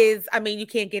oh. is. I mean, you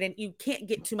can't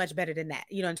get too much better than that.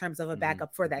 You know, in terms of a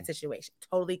backup for that situation.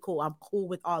 Totally cool. I'm cool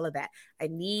with all of that. I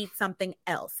need something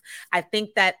else. I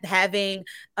think that having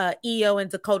Io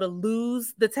and Dakota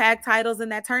lose the tag titles in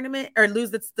that tournament, or lose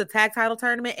the tag title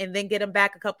tournament, and then get them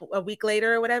back a week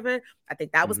later or whatever. I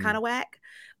think that was kind of whack.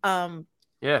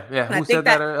 Yeah. Who said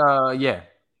that? Yeah.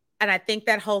 And I think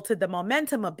that halted the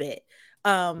momentum a bit.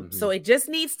 So it just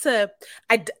needs to,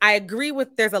 I agree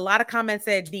with, there's a lot of comments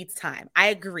that it needs time. I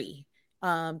agree.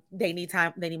 They need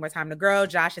time. They need more time to grow.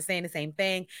 Josh is saying the same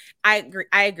thing. I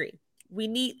agree. We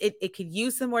need, it could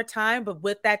use some more time, but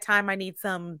with that time, I need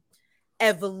some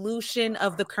evolution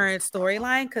of the current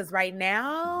storyline. Cause right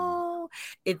now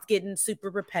it's getting super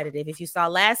repetitive. If you saw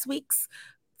last week's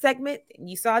segment and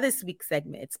you saw this week's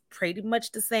segment, it's pretty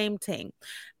much the same thing.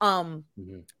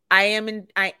 I am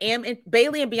in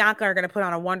Bayley and Bianca are going to put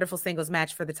on a wonderful singles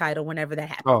match for the title whenever that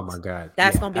happens. Oh my God.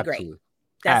 That's going to be great.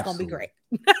 That's going to be great.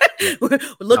 We're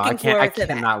looking forward to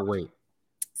that. I cannot wait.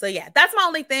 So yeah, that's my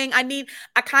only thing. I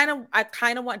kind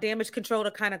of want Damage Control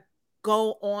to kind of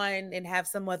go on and have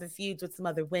some other feuds with some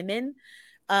other women.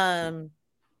 We'll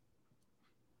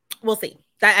see.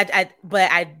 But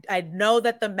I know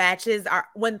that the matches are,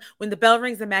 when the bell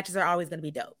rings, the matches are always going to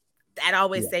be dope. That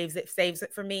always saves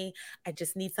it for me. I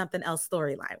just need something else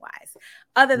storyline wise.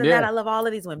 Other than that, I love all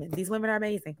of these women. These women are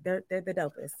amazing. They're the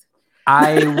dopest.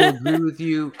 I will agree with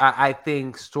you. I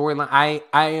think storyline.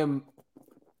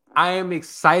 I am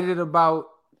excited about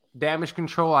Damage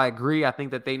Control. I agree. I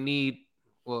think that they need,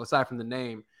 well, aside from the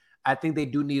name, I think they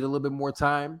do need a little bit more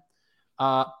time.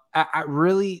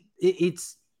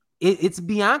 It's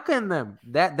Bianca and them.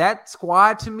 That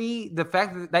squad, to me, the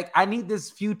fact that, like, I need this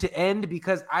feud to end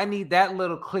because I need that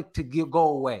little click to go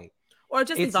away. Or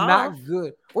just it's evolve. Not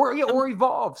good. Or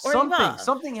evolve.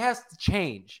 Something has to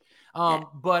change.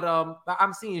 But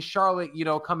I'm seeing Charlotte,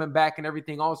 coming back and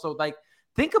everything. Also, like,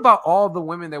 think about all the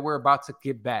women that we're about to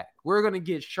get back. We're gonna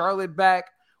get Charlotte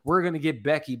back. We're gonna get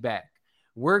Becky back.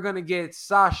 We're gonna get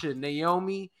Sasha,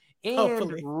 Naomi. And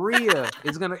hopefully. Rhea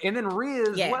is gonna, and then Rhea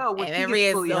as well. And then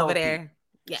Rhea's over there.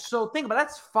 Yeah. So think about,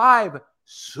 that's 5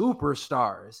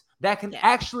 superstars that can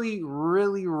actually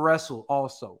really wrestle.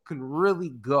 Also, can really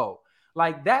go.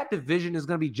 Like, that division is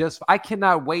gonna be just. I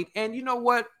cannot wait. And you know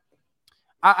what?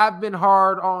 I've been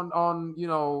hard on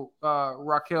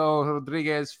Raquel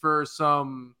Rodriguez for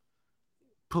some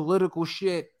political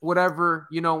shit, whatever,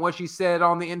 what she said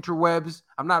on the interwebs,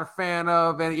 I'm not a fan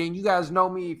of. And you guys know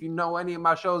me, if you know any of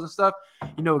my shows and stuff,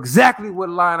 you know exactly what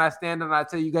line I stand on. And I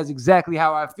tell you guys exactly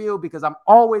how I feel, because I'm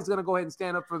always going to go ahead and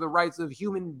stand up for the rights of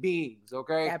human beings,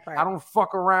 okay? I don't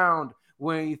fuck around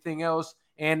with anything else,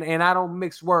 and I don't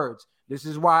mix words. This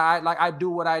is why I do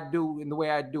what I do in the way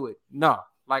I do it. No,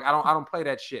 like, I don't play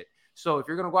that shit. So if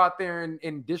you're going to go out there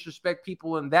and disrespect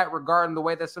people in that regard, in the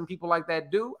way that some people like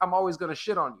that do, I'm always going to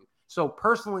shit on you. So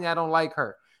personally, I don't like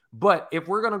her. But if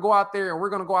we're going to go out there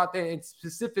and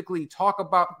specifically talk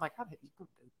about, like,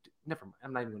 never mind,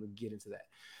 I'm not even going to get into that.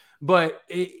 But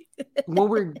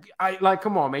when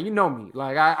come on, man, you know me.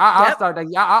 Like, I'll start, like,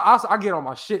 I'll get on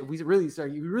my shit. We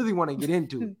really want to get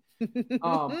into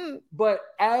it. But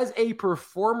as a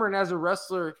performer and as a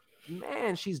wrestler,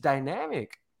 man, she's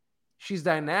dynamic. She's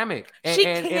dynamic. She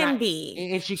can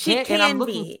be. And she can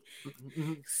be.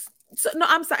 So, no,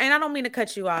 I'm sorry. And I don't mean to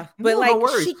cut you off. But no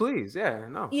worries, please. Yeah,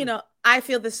 no. I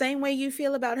feel the same way you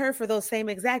feel about her for those same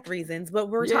exact reasons. But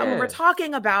we're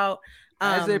talking about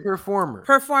as a performer.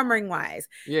 Performing wise.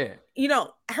 Yeah.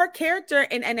 Her character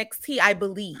in NXT, I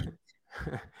believe.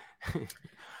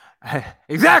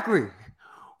 Exactly.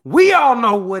 We all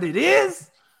know what it is.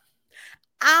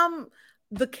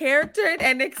 The character in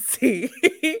NXT,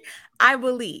 I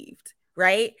believed,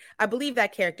 right? I believe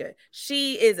that character.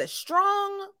 She is a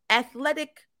strong,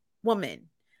 athletic woman.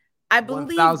 I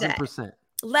believe 1000%.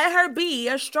 Let her be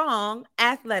a strong,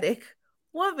 athletic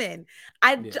woman.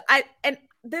 I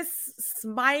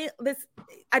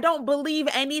don't believe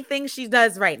anything she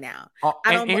does right now.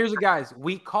 And here's the guys.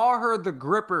 We call her the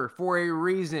Gripper for a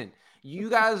reason.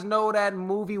 You guys know that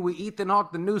movie with Ethan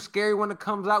Hawke, the new scary one that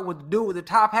comes out with the dude with the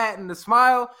top hat and the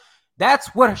smile?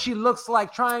 That's what she looks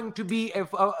like, trying to be a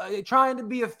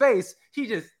face. She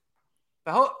just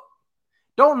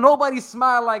don't nobody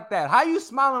smile like that. How you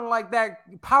smiling like that,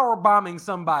 power bombing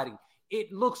somebody?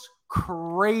 It looks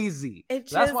crazy.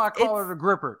 That's why I call her the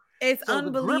Gripper. It's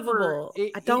unbelievable.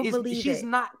 I don't believe it. She's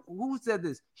not. Who said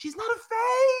this? She's not a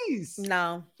face.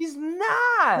 No, she's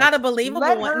not. Not a believable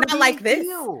one. Not like this.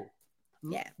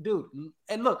 Yeah, dude.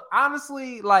 And look,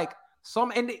 honestly, like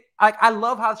I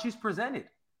love how she's presented.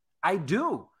 I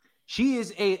do. She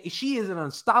is an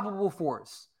unstoppable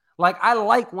force. Like, I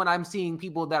like when I'm seeing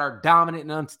people that are dominant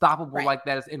and unstoppable like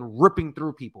that and ripping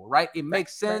through people, right? It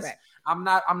makes sense. Right. I'm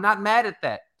not mad at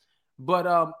that.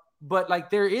 But like,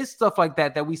 there is stuff like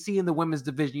that we see in the women's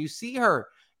division. You see her.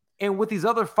 And with these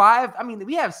other 5, I mean,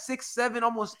 we have 6, 7,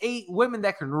 almost 8 women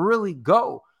that can really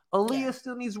go. Aaliyah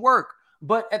still needs work.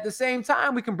 But at the same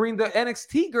time, we can bring the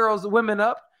NXT girls, the women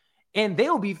up, and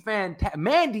they'll be fantastic.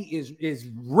 Mandy is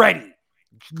ready.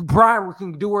 Brian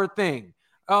can do her thing.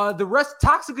 The rest,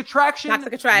 Toxic Attraction.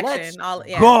 Let's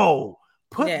go.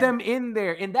 Put them in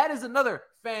there. And that is another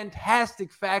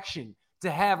fantastic faction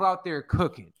to have out there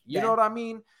cooking. You know what I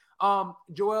mean?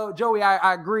 Joey,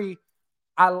 I agree.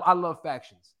 I love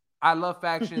factions.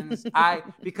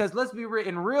 Because let's be real,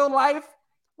 in real life,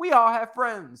 we all have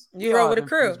friends. You roll with a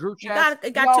crew. You got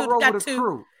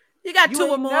two. You got 2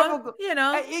 or more,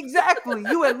 Exactly.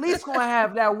 You at least gonna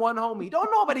have that one homie. Don't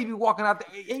nobody be walking out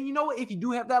there. And you know what? If you do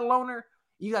have that loner,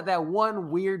 you got that one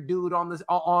weird dude on this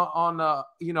in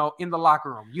the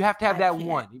locker room. You have to have that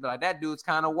one. You be like, that dude's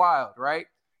kind of wild, right?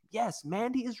 Yes,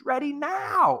 Mandy is ready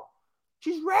now.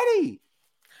 She's ready.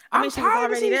 I mean, she was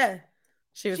already there.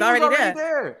 She was already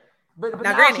there. But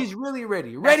now she's really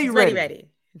ready.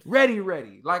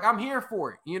 Ready. Like, I'm here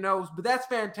for it, but that's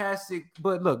fantastic.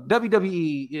 But look,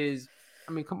 WWE is,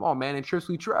 I mean, come on, man. And Trust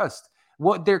We Trust.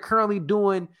 What they're currently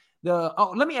doing,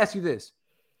 let me ask you this.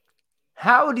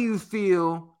 How do you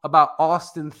feel about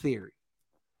Austin Theory?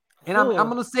 And I'm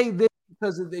going to say this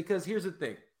because here's the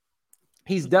thing.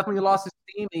 He's definitely lost his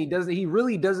steam, and he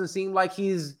really doesn't seem like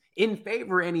he's in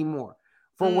favor anymore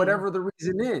for whatever the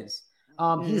reason is.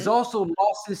 He's also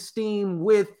lost his steam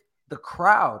with the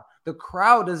crowd. The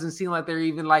crowd doesn't seem like they're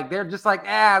even like, they're just like,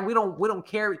 we don't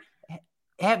care.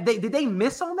 Did they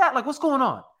miss on that? Like, what's going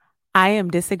on? I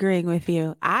am disagreeing with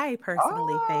you. I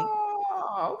personally think.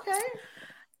 Okay.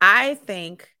 I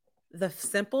think the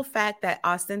simple fact that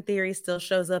Austin Theory still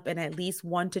shows up in at least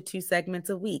 1 to 2 segments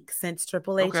a week since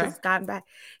Triple H has gotten back,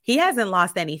 he hasn't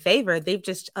lost any favor. They've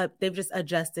just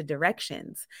adjusted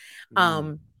directions.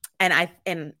 And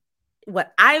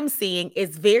what I'm seeing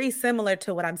is very similar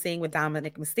to what I'm seeing with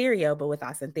Dominic Mysterio, but with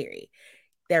Austin Theory.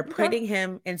 They're putting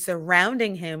him and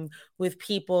surrounding him with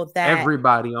people that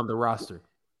everybody on the roster.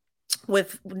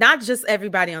 With not just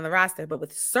everybody on the roster, but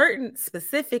with certain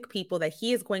specific people that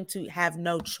he is going to have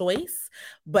no choice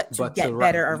but to get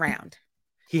better around.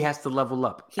 He has to level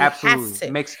up.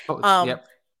 Absolutely. Makes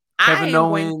Kevin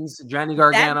Owens, Johnny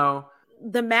Gargano.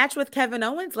 The match with Kevin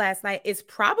Owens last night is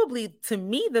probably, to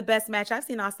me, the best match I've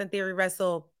seen Austin Theory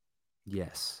wrestle.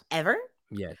 Yes. Ever.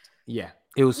 Yes. Yeah.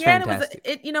 It was fantastic.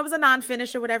 It was a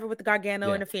non-finish or whatever with the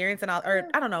Gargano interference and all, or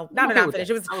I don't know, not a non-finish.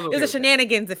 It was a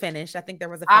shenanigans to finish. I think there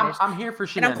was a finish. I'm here for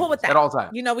shenanigans. And I'm cool with that at all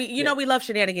times. We love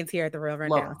shenanigans here at the Real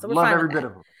Rundown. So we're love fine every with bit that.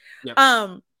 of them.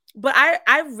 Yep. But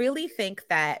I really think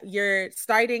that you're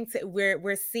starting to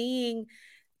we're seeing,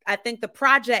 I think the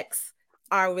projects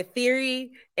are with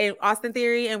Theory and Austin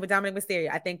Theory and with Dominic Mysterio.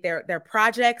 I think they're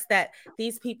projects that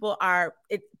these people are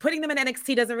putting them in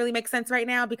NXT doesn't really make sense right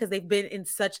now because they've been in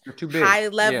such high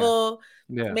level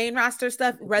main roster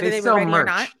stuff, whether they were ready or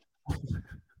not.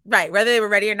 Right. Whether they were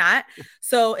ready or not.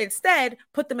 So instead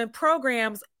put them in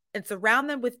programs and surround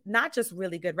them with not just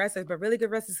really good wrestlers, but really good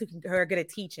wrestlers who are good at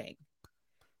teaching.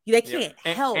 They can't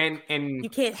help. And you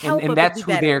can't help. And that's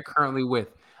who they're currently with.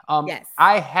 Yes.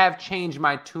 I have changed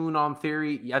my tune on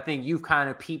Theory. I think you've kind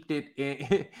of peeped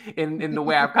it in the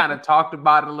way I've kind of talked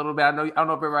about it a little bit. I don't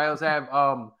know if everybody else have.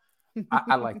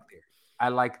 I like Theory. I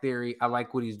like Theory. I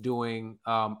like what he's doing.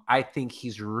 I think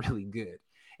he's really good.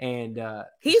 And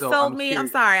he sold me. I'm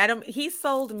sorry. He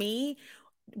sold me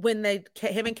when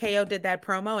him and KO did that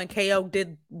promo, and KO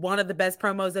did one of the best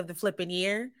promos of the flipping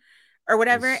year or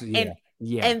whatever.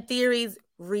 And Theory's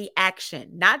reaction,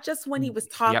 not just when he was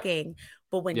talking,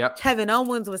 but when Kevin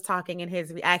Owens was talking in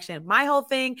his reaction. My whole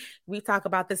thing, we talk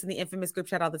about this in the infamous group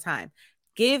chat all the time.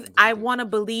 I want to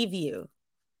believe you.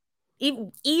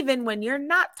 Even when you're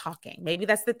not talking. Maybe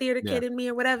that's the theater kid in me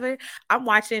or whatever. I'm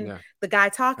watching the guy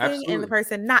talking and the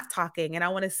person not talking. And I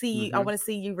want to see you. I want to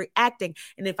see you reacting.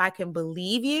 And if I can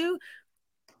believe you,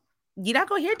 you're not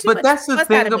going to hear too much. But that's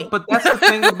the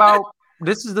thing about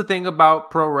this is the thing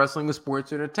about pro wrestling and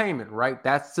sports entertainment, right?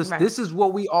 That's just this is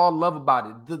what we all love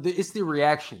about it. It's the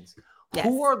reactions. Yes.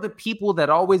 Who are the people that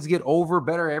always get over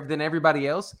better than everybody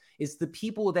else? It's the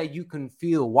people that you can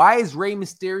feel. Why is Rey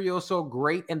Mysterio so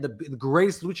great and the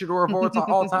greatest luchador of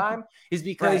all time? Is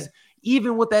because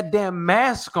even with that damn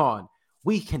mask on,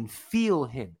 we can feel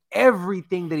him.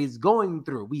 Everything that he's going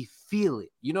through, we feel it.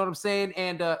 You know what I'm saying?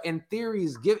 And in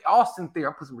theories, give Austin Theory,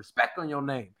 I'll put some respect on your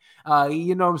name.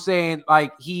 You know what I'm saying?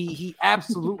 Like he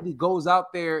absolutely goes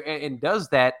out there and does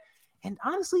that. And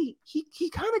honestly, he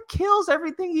kind of kills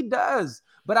everything he does.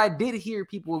 But I did hear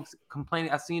people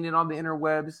complaining. I seen it on the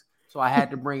interwebs, so I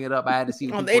had to bring it up. I had to see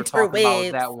what people were talking about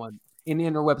with that one. In the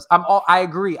interwebs, I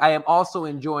agree. I am also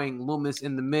enjoying Loomis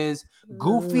and The Miz.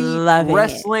 Goofy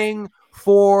wrestling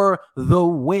for the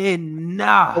win.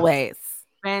 Always.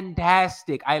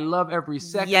 Fantastic. I love every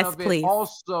second of it. Please.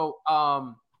 Also,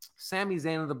 Sami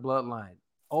Zayn of the Bloodline.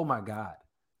 Oh my God.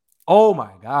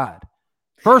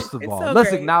 First of all,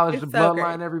 let's acknowledge the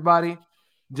Bloodline, everybody.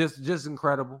 Just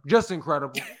incredible.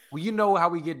 Well, you know how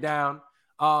we get down.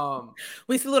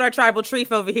 We salute our tribal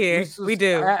chief over here. We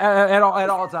do at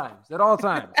all times.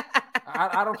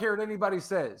 I don't care what anybody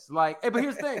says. Like, hey, but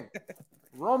here's the thing: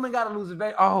 Roman got to lose his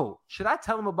belt. Oh, should I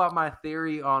tell him about my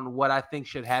theory on what I think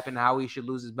should happen, how he should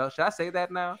lose his belt? Should I say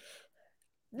that now?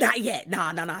 Not yet.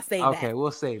 No. Save that. Okay,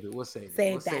 we'll save it.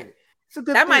 Save that.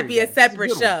 That might be a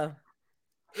separate show.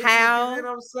 How? You know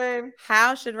what I'm saying?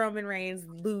 How should Roman Reigns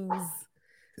lose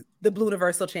the Blue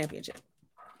Universal Championship?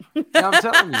 I'm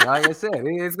telling you, like I said,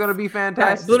 it's going to be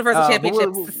fantastic. Blue Universal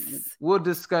Championship. We'll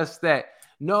discuss that.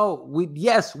 No, we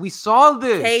saw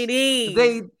this.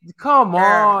 KD. Come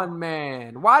on,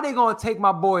 man. Why they going to take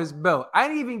my boy's belt? I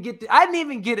didn't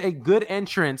even get a good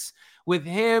entrance with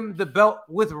him, the belt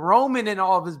with Roman and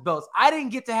all of his belts. I didn't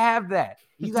get to have that.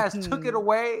 You guys took it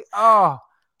away. Oh,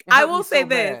 I will say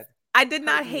this. Bad. I did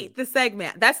not hate the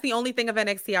segment. That's the only thing of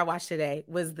NXT I watched today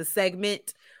was the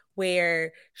segment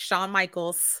where Shawn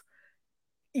Michaels,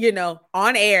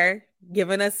 on air,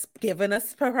 giving us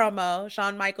promo.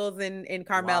 Shawn Michaels and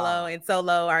Carmelo and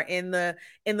Solo are in the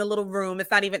little room.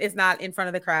 It's not in front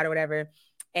of the crowd or whatever.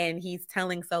 And he's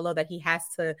telling Solo that he has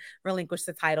to relinquish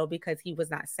the title because he was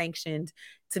not sanctioned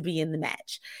to be in the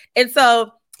match. And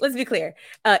so let's be clear.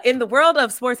 In the world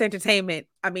of sports entertainment,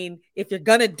 I mean, if you're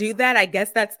going to do that, I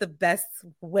guess that's the best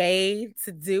way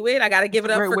to do it. I got to give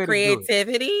it up for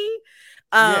creativity.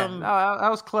 That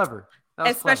was clever.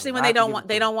 Especially when they don't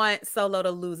want Solo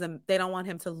to lose him. They don't want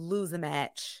him to lose a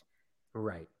match.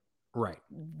 Right.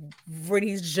 When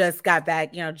he's just got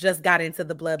back, just got into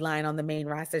the bloodline on the main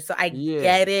roster. So I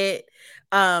get it.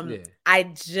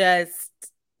 I just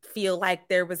feel like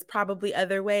there was probably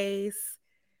other ways.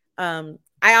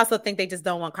 I also think they just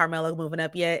don't want Carmelo moving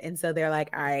up yet. And so they're like,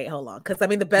 all right, hold on. Because, I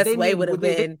mean, the best way would have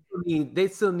been... They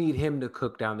still need him to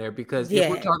cook down there because if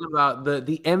we're talking about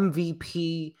the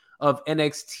MVP of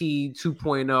NXT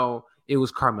 2.0, it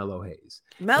was Carmelo Hayes.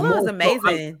 Melo is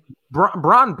amazing.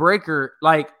 Braun Breaker,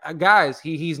 guys,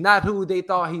 he's not who they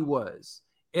thought he was.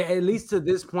 At least to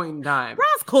this point in time.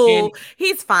 Braun's cool.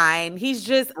 He's fine. He's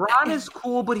just... Braun is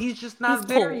cool, but he's just not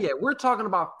there yet. We're talking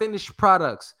about finished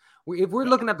products. If we're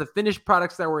looking at the finished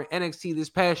products that were in NXT this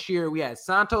past year, we had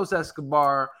Santos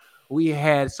Escobar, we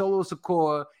had Solo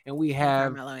Sikoa, and we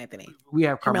have Carmelo Anthony. We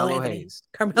have Carmelo Hayes.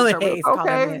 Carmelo Hayes.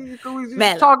 Okay,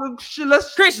 talking shit.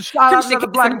 Let's shout out another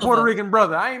Black and Puerto Rican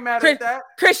brother. I ain't mad at that.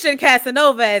 Christian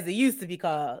Casanova, as it used to be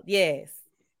called. Yes.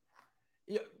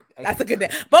 That's a good name.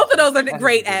 Both of those are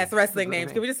great ass wrestling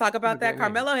names. Can we just talk about that?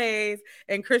 Carmelo Hayes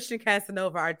and Christian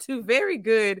Casanova are two very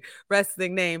good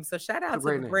wrestling names. So shout out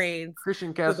to the brains.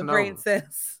 Christian Casanova. The brain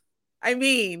says. I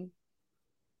mean,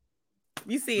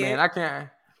 you see it. Man, I can't.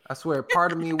 I swear,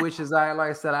 part of me wishes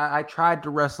I tried to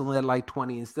wrestle at like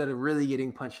 20 instead of really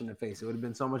getting punched in the face. It would have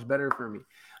been so much better for me.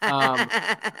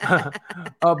 But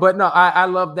no, I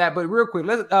love that. But real quick,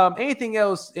 let's anything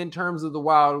else in terms of the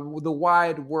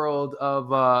wide world of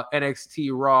NXT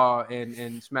Raw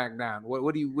and SmackDown?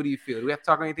 What do you feel? Do we have to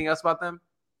talk anything else about them?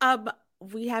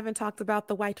 We haven't talked about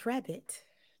the White Rabbit.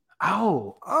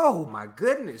 Oh my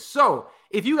goodness. So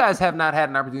if you guys have not had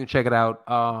an opportunity to check it out,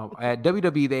 at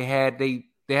WWE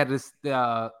they had this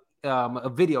a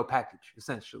video package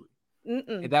essentially.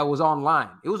 That was online.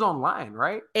 It was online,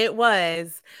 right? It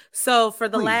was. So for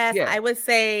the last, I would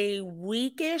say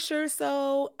weekish or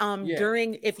so,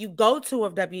 during, if you're going to one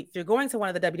of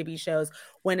the WWE shows,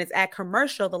 when it's at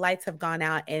commercial, the lights have gone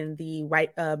out and the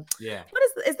what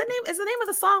is the name of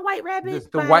the song White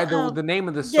Rabbit? The name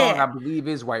of the song, I believe,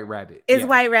 is White Rabbit.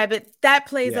 White Rabbit. That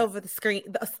plays over the screen,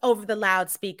 over the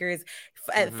loudspeakers.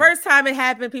 At the first time it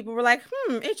happened, people were like,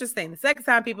 interesting. The second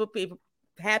time people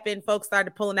happened, folks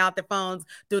started pulling out their phones,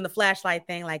 doing the flashlight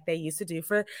thing like they used to do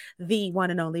for the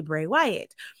one and only Bray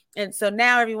Wyatt. And so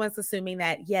now everyone's assuming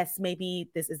that, yes, maybe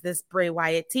this Bray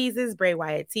Wyatt teases.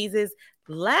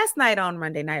 Last night on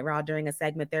Monday Night Raw during a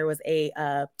segment, there was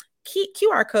a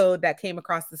QR code that came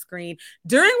across the screen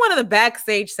during one of the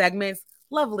backstage segments.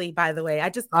 Lovely, by the way.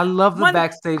 I love the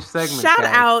backstage segment. Shout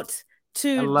out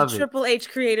to the it. Triple H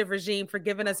creative regime for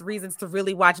giving us reasons to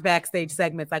really watch backstage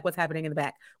segments, like what's happening in the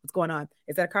back, what's going on.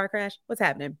 Is that a car crash? What's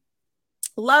happening?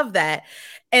 Love that.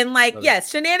 And like, yes,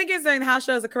 shenanigans during the house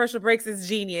shows, the commercial breaks is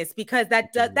genius, because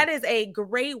that is a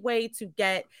great way to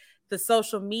get the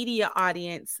social media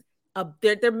audience.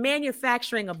 They're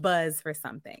manufacturing a buzz for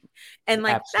something, and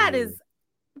like Absolutely. That is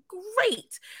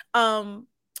great.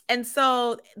 And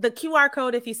so the QR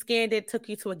code, if you scanned it, took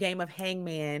you to a game of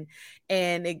Hangman,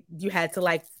 and you had to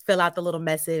like fill out the little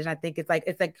message. I think it's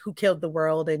like who killed the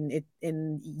world, and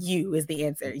you is the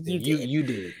answer.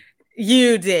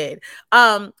 You did.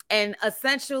 And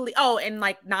essentially, and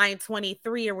like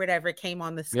 9/23 or whatever came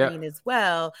on the screen as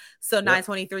well. So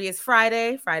 9/23 is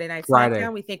Friday Night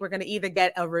SmackDown. We think we're going to either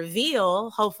get a reveal,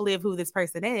 hopefully, of who this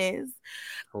person is,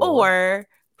 or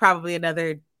probably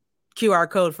another QR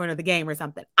code for another game or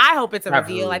something. I hope it's a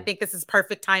reveal. I think this is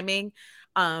perfect timing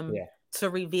to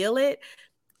reveal it.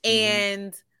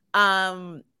 And I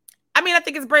mean, I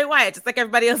think it's Bray Wyatt, just like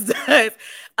everybody else does.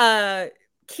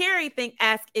 Carrie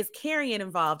asks, is Karrion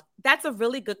involved? That's a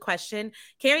really good question.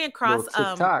 Karrion Kross,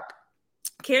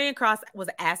 Karrion Kross was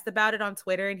asked about it on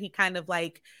Twitter, and he kind of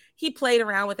like, he played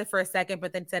around with it for a second,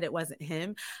 but then said it wasn't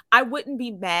him. I wouldn't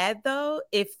be mad though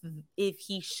if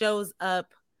he shows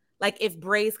up, like if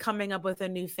Bray's coming up with a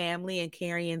new family and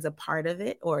Karrion's a part of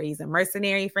it, or he's a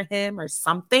mercenary for him or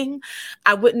something.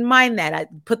 I wouldn't mind that. I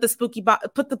put the spooky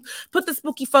put the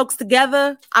spooky folks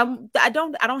together. I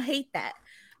don't hate that.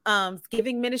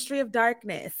 Giving Ministry of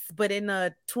Darkness, but in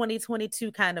a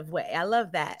 2022 kind of way. I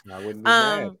love that. I wouldn't be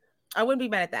mad. I wouldn't be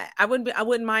mad at that. I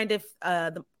wouldn't mind if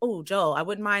Joel, I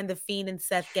wouldn't mind the Fiend and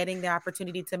Seth getting the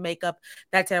opportunity to make up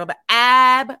that terrible, but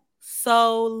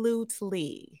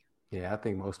absolutely. Yeah, I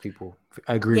think most people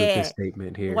agree with this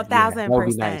statement here. 1000%. That would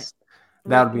be nice.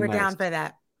 That would be nice. We're down for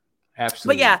that.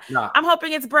 Absolutely. But yeah, I'm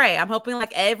hoping it's Bray. I'm hoping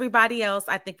like everybody else,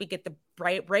 I think we get the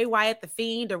Bray Wyatt, the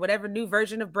Fiend, or whatever new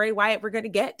version of Bray Wyatt we're going to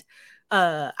get.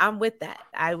 I'm with that.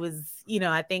 I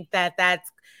think that's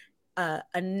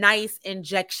a nice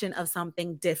injection of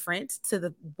something different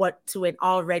to an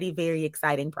already very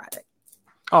exciting product.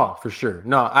 Oh, for sure.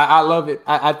 No, I love it.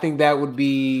 I think that would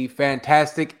be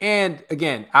fantastic. And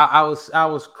again, I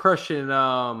was crushing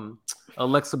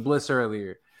Alexa Bliss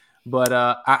earlier, but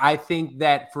I think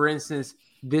that, for instance,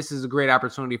 this is a great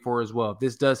opportunity for her as well. If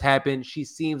this does happen, she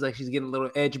seems like she's getting a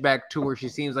little edge back to her. She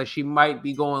seems like she might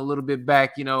be going a little bit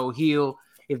back, heel.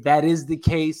 If that is the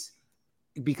case,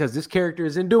 because this character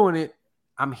isn't doing it,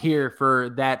 I'm here for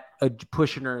that,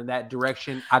 pushing her in that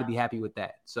direction. I'd be happy with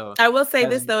that. So I will say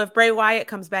this though: if Bray Wyatt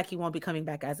comes back, he won't be coming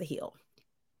back as a heel.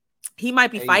 He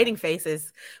might be fighting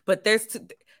faces, but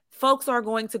folks are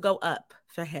going to go up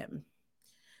for him.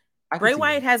 Bray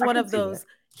Wyatt has one of those.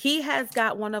 He has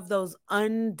got one of those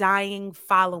undying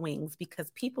followings because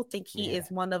people think he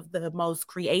is one of the most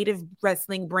creative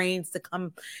wrestling brains to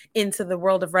come into the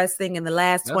world of wrestling in the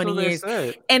last 20 years.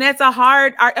 And that's a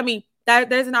hard,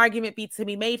 there's an argument to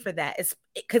be made for that. It's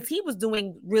because he was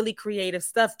doing really creative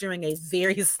stuff during a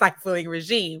very stifling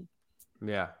regime.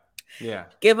 Yeah.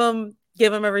 Give him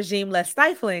a regime less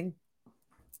stifling.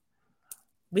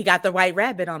 We got the White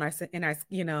Rabbit on our speakers. It's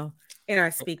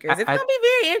gonna be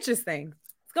very interesting.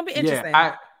 It's gonna be interesting.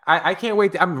 Yeah, I can't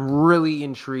wait. I'm really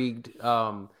intrigued.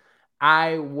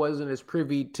 I wasn't as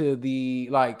privy to the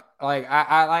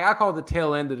I call the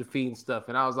tail end of the Fiend stuff,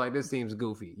 and I was like, this seems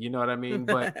goofy. You know what I mean?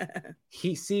 But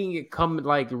seeing it come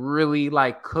really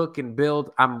cook and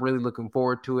build. I'm really looking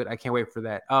forward to it. I can't wait for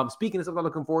that. Speaking of stuff I'm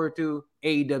looking forward to,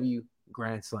 AEW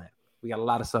Grand Slam. We got a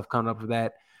lot of stuff coming up for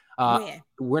that. I'm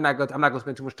not going to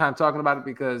spend too much time talking about it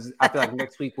because I feel like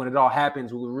next week when it all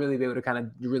happens, we'll really be able to kind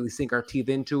of really sink our teeth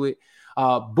into it.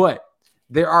 But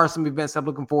there are some events I'm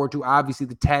looking forward to. Obviously,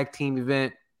 the tag team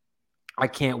event, I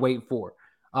can't wait for.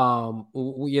 And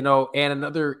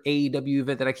another AEW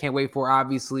event that I can't wait for,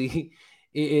 obviously,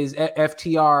 is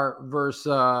FTR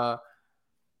versus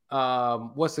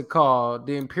what's it called?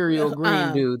 The Imperial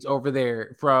Green dudes over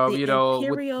there from,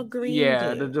 Imperial Green.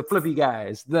 Yeah, the flippy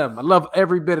guys. Them. I love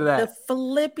every bit of that. The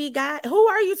flippy guy. Who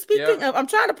are you speaking of? I'm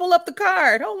trying to pull up the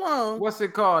card. Hold on. What's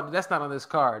it called? That's not on this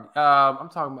card. I'm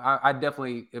talking. I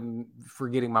definitely am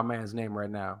forgetting my man's name right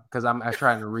now because I'm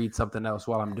trying to read something else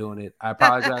while I'm doing it. I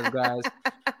apologize, guys.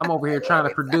 I'm over here trying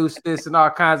to produce this and all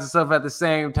kinds of stuff at the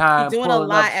same time. You're doing a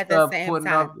lot at the same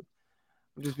time.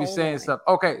 Just be saying stuff.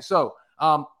 Okay, so.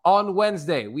 On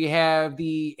Wednesday, we have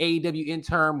the AEW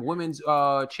Interim Women's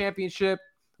Championship.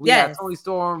 We got Toni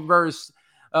Storm versus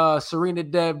Serena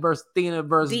Dev versus Athena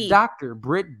versus D. Dr.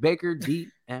 Britt Baker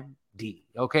DMD.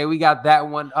 Okay, we got that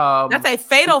one. That's a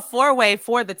fatal 4-way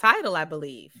for the title, I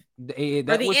believe. For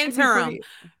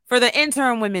the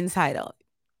interim women's title.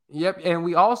 Yep, and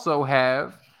we also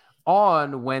have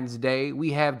on Wednesday,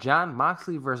 we have Jon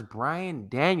Moxley versus Bryan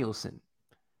Danielson.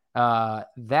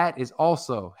 That is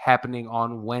also happening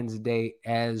on Wednesday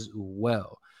as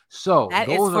well. So that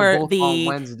is for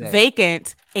the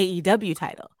vacant AEW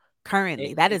title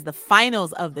currently. That is the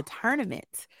finals of the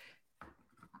tournament.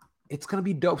 It's going to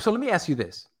be dope. So let me ask you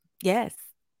this. Yes.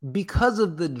 Because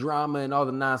of the drama and all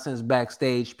the nonsense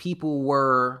backstage, people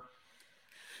were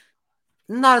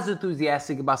not as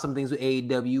enthusiastic about some things with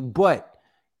AEW, but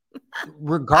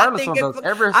regardless of those,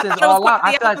 ever since All Out,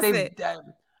 I feel like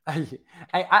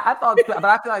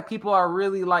I feel like people are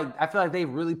really I feel like they've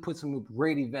really put some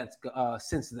great events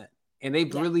since then, and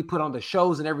they've really put on the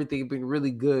shows and everything have been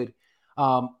really good.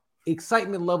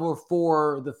 Excitement level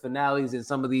for the finales and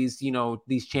some of these,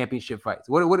 these championship fights.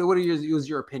 What are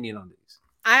your opinion on these?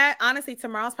 I honestly,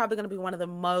 tomorrow's probably going to be one of the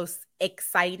most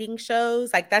exciting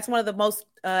shows. Like that's one of the most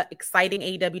exciting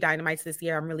AEW Dynamites this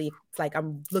year.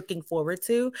 I'm looking forward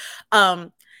to.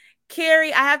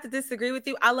 Carrie, I have to disagree with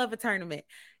you. I love a tournament.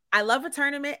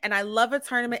 And I love a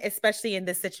tournament, especially in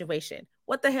this situation.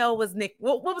 What the hell was Nick?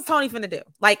 What was Tony finna do?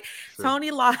 Sure.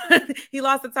 Tony lost. He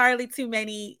lost entirely too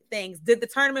many things. Did the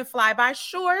tournament fly by?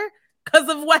 Sure, because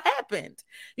of what happened.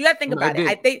 You got to think about it.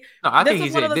 I think he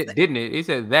said, didn't it? He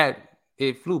said that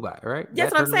it flew by, right?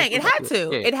 That's what I'm saying. It had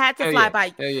to. It had to fly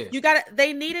by. You got to.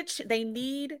 They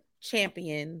need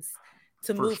champions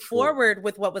to move forward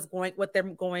with what they're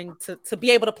going to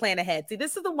be able to plan ahead. See,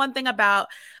 this is the one thing about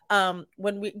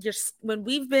when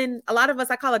we've been, a lot of us,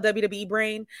 I call it WWE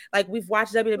brain. Like we've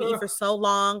watched WWE for so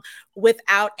long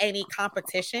without any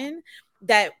competition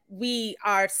that we're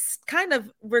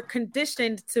we're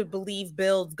conditioned to believe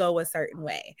builds go a certain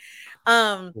way.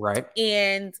 Right.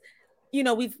 And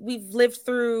we've lived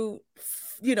through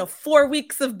 4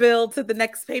 weeks of build to the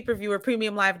next pay-per-view or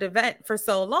premium live event for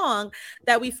so long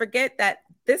that we forget that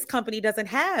this company doesn't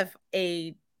have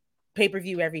a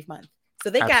pay-per-view every month.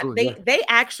 So they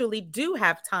actually do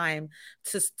have time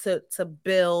to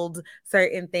build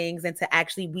certain things and to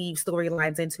actually weave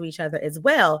storylines into each other as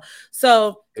well.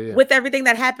 So with everything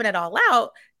that happened at All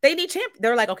Out, they need champions.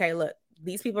 They're like, okay, look,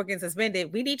 these people are getting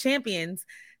suspended. We need champions.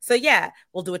 So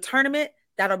we'll do a tournament.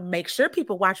 That'll make sure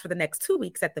people watch for the next 2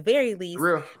 weeks at the very least.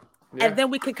 And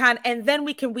then we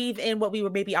can weave in what we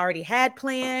were maybe already had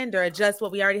planned or adjust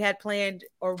what we already had planned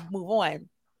or move on.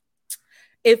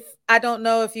 I don't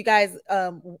know if you guys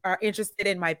are interested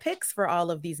in my picks for all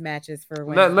of these matches for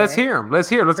Wednesday. Let's hear them. Let's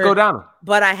go down them.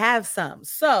 But I have some.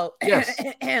 So yes.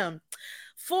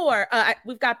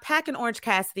 We've got Pac and Orange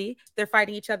Cassidy. They're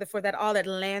fighting each other for that All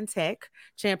Atlantic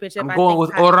Championship. I'm going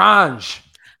with Orange.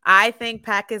 I think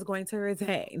Pac is going to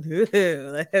retain. We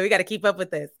got to keep up with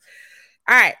this.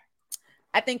 All right.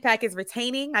 I think Pac is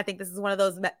retaining. I think this is one of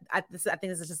those. I think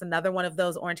this is just another one of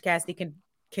those Orange Cassidy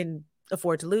can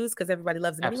afford to lose because everybody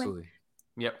loves him anyway. Absolutely.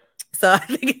 Yep. So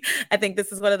I think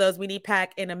this is one of those. We need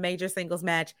Pac in a major singles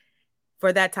match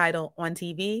for that title on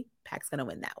TV. Pac's gonna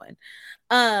win that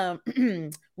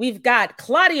one. We've got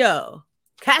Claudio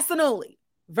Castagnoli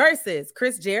versus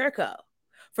Chris Jericho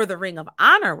for the Ring of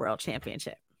Honor World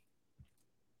Championship.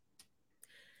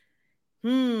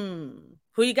 Who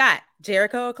you got?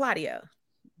 Jericho or Claudio?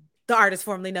 The artist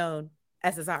formerly known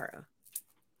as Cesaro.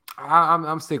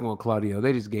 I'm sticking with Claudio.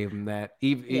 They just gave him that.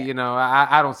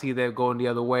 I don't see that going the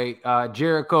other way.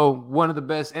 Jericho, one of the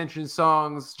best entrance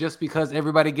songs, just because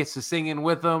everybody gets to singing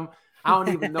with them. I don't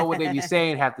even know what they be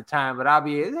saying half the time, but I'll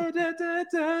be yes. I'll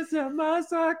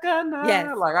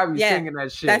be singing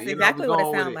that shit. That's exactly what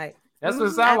it sounds like. That's what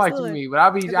it sounds like to me.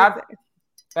 But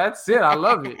that's it. I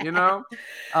love it,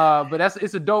 But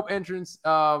it's a dope entrance.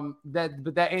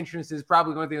 That entrance is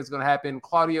probably the only thing that's going to happen.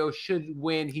 Claudio should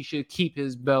win. He should keep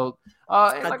his belt.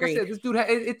 And like I said, this dude,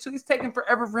 it's taking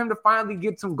forever for him to finally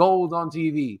get some gold on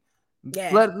TV. Yeah.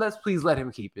 Let's please let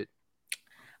him keep it.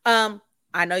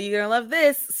 I know you're gonna love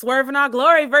this. Swerve in Our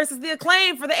Glory versus the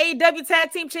Acclaim for the AEW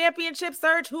Tag Team Championship.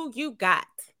 Serge, who you got?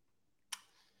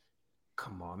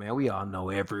 Come on, man. We all know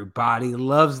everybody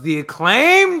loves the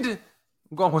Acclaimed.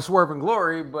 I'm going with Swerve and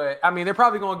Glory, but I mean, they're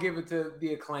probably going to give it to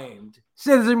the Acclaimed.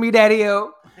 Scissor me,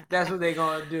 daddy-o. That's what they're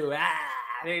going to do.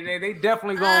 They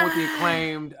definitely going with the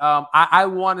Acclaimed. I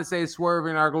want to say Swerve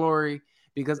in Our Glory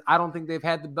because I don't think they've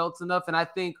had the belts enough, and I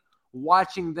think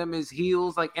watching them as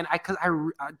heels, to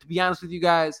be honest with you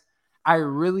guys, I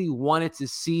really wanted to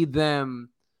see them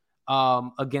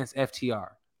against FTR.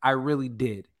 I really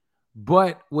did.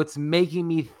 But what's making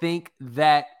me think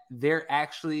that they're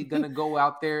actually gonna go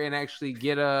out there and actually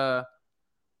get a.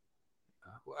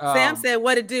 Sam said,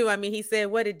 "What it do?" I mean, he said,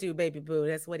 "What it do, baby boo?"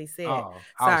 That's what he said. Oh,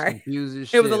 I was Sorry, confused as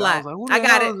shit. It was a lot. I was like, "Who I the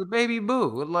got hell it. is a baby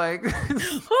boo?" Like,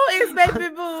 who is baby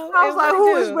boo? I was like,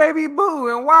 "Who is baby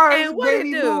boo? And why is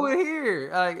baby boo in here?"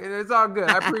 Like, it's all good.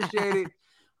 I appreciate it.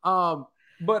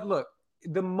 But look,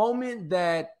 the moment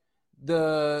that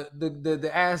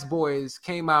the ass boys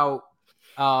came out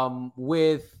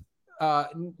with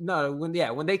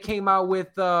when they came out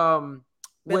with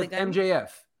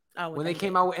MJF. When they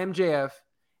came out with MJF,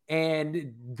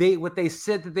 and what they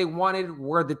said that they wanted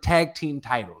were the tag team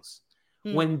titles.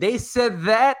 When they said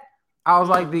that, I was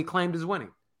like, the Acclaimed is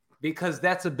winning, because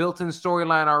that's a built-in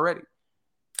storyline already.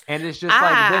 And it's just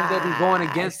like them they'll be going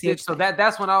against it. So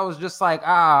that's when I was just like,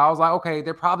 I was like, okay,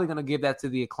 they're probably gonna give that to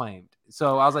the Acclaimed.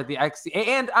 So I was like,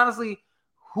 and honestly,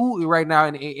 who right now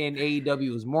in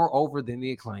AEW is more over than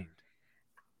the Acclaimed?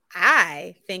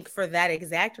 I think for that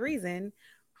exact reason,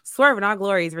 Swerve in Our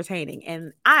Glory is retaining,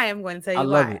 and I am going to tell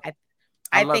you why.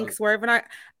 I think Swerve in Our.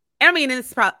 I mean,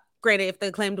 it's granted, if the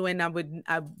Acclaimed win, I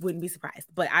wouldn't be surprised.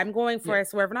 But I'm going for a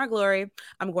Swerve in Our Glory.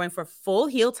 I'm going for full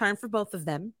heel turn for both of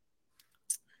them.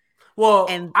 Well,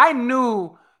 and I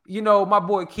knew, my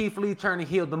boy Keith Lee turning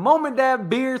heel. The moment that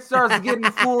beard starts getting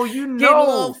full, he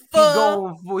going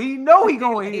full. He going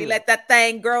heel. He let that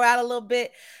thing grow out a little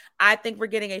bit. I think we're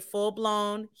getting a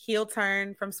full-blown heel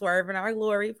turn from Swerve in Our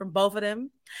Glory from both of them.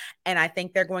 And I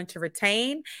think they're going to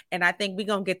retain. And I think we're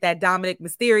going to get that Dominic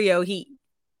Mysterio heat.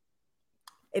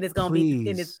 It is going to be.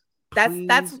 And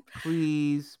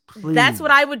please. That's what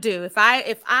I would do. If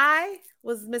I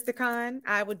was Mr. Khan,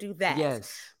 I would do that.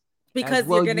 Yes. Because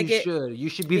you're going to get. You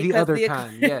should be the other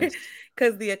kind. Yes.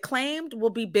 Because the Acclaimed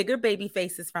will be bigger baby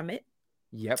faces from it.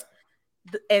 Yep.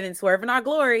 And in Swerve in Our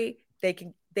Glory,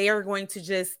 they are going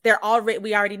to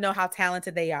we already know how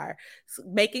talented they are. So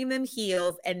making them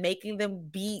heels and making them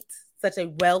beat such a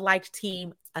well-liked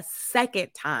team a second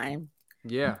time.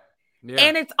 Yeah.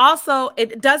 And it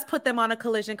does put them on a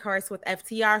collision course with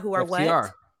FTR, who are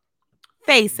what?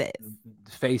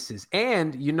 Faces.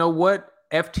 And you know what?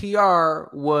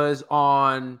 FTR was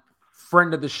on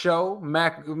friend of the show,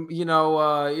 Mac,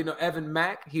 Evan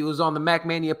Mack. He was on the Mac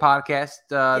Mania podcast.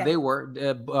 They were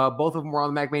both of them were on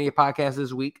the Mac Mania podcast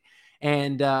this week.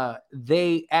 And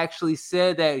they actually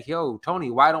said that, Tony,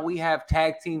 why don't we have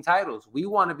tag team titles? We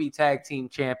want to be tag team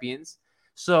champions.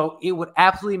 So it would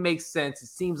absolutely make sense. It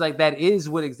seems like that is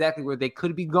exactly where they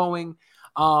could be going.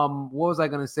 What was I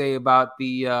going to say about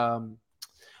the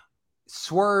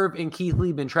Swerve and Keith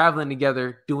Lee been traveling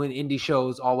together doing indie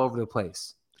shows all over the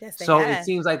place. Yes, so it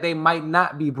seems like they might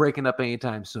not be breaking up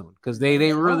anytime soon, because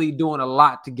they really doing a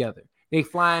lot together. They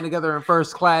flying together in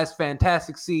first class,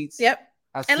 fantastic seats. Yep.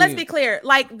 And let's be clear,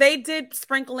 like they did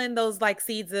sprinkle in those like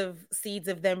seeds of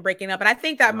them breaking up, and I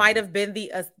think that might have been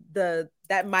the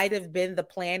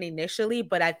plan initially,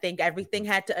 but I think everything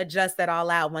had to adjust that all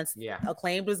out once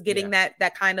Acclaimed was getting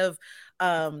that kind of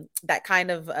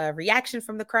reaction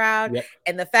from the crowd,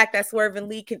 and the fact that Swerve and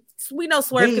Lee we know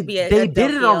Swerve could be they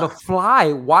did it on the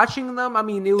fly. Watching them, I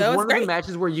mean, it was one of the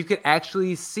matches where you could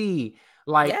actually see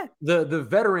the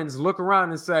veterans look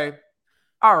around and say,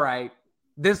 "All right,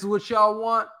 this is what y'all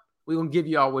want. We're gonna give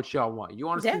y'all what y'all want. You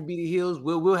want us to be the heels?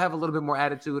 We'll have a little bit more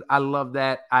attitude." I love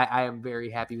that. I am very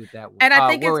happy with that one. And I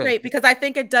think it's great because I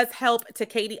think it does help to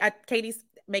Katie. Katie's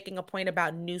making a point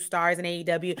about new stars in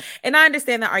AEW, and I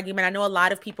understand the argument. I know a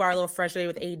lot of people are a little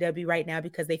frustrated with AEW right now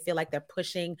because they feel like they're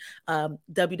pushing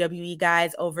WWE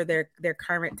guys over their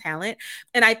current talent,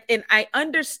 and I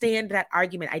understand that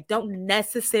argument. I don't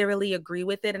necessarily agree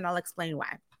with it, and I'll explain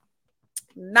why.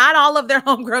 Not all of their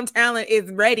homegrown talent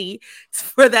is ready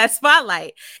for that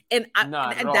spotlight, and I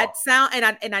know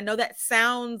that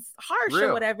sounds harsh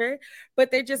or whatever, but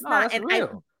they're just not.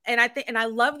 And I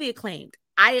love the Acclaimed.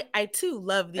 I too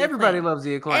love the Everybody Acclaimed. loves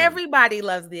the Acclaimed. Everybody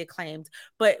loves the Acclaimed.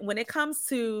 But when it comes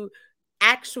to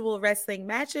actual wrestling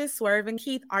matches, Swerve and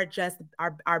Keith are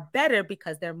better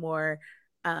because they're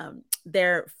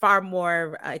far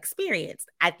more experienced.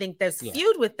 I think this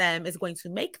feud with them is going to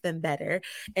make them better,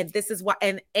 and this is why.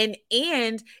 And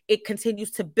it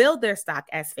continues to build their stock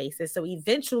as faces. So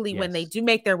eventually, when they do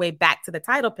make their way back to the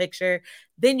title picture,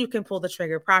 then you can pull the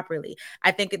trigger properly.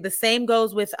 I think the same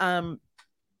goes with some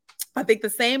of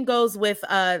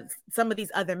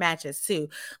these other matches too.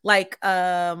 Like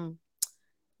well,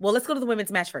 let's go to the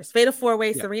women's match first. Fatal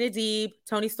 4-Way, Serena Deeb,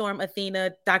 Toni Storm,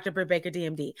 Athena, Dr. Britt Baker,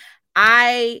 DMD.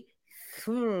 I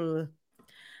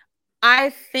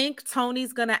think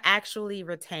Tony's gonna actually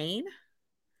retain.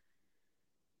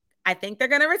 I think they're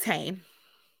gonna retain.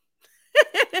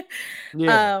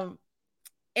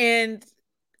 And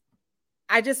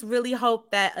I just really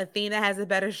hope that Athena has a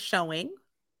better showing.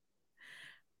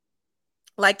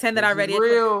 Like 10 that already.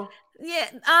 Real. Yeah.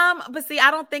 But see,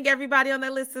 I don't think everybody on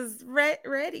that list is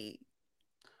ready.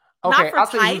 Okay, Not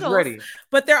for titles, ready.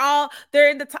 But they're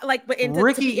in the but in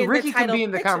Ricky Ricky can be in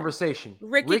the conversation.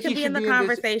 Ricky can be in the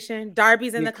conversation.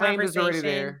 Darby's in the conversation. Is already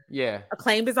there. Yeah.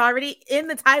 Acclaimed is already in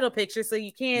the title picture, so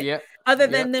you can't other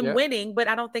than them winning, but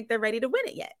I don't think they're ready to win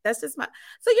it yet. That's just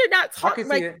so you're not talking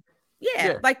like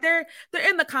like they're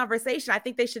in the conversation. I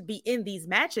think they should be in these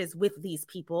matches with these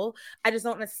people. I just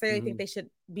don't necessarily think they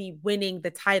should be winning the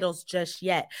titles just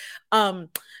yet.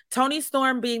 Toni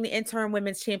Storm being the interim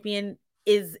women's champion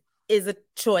is a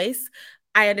choice.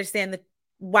 I understand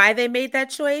why they made that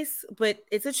choice, but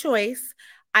it's a choice.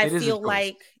 I feel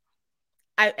like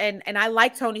I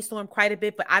like Toni Storm quite a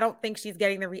bit, but I don't think she's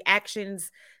getting the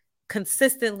reactions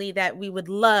consistently that we would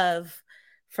love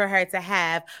for her to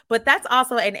have. But that's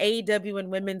also an AEW and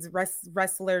women's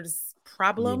wrestlers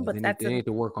problem. But they need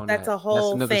to work on that. That's a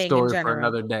whole another thing story in general. for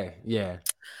another day. Yeah.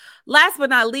 Last but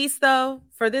not least, though,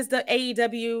 for this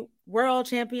AEW World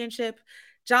Championship,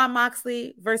 Jon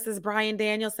Moxley versus Bryan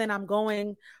Danielson. I'm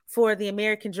going for the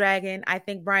American Dragon. I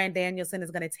think Bryan Danielson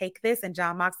is going to take this, and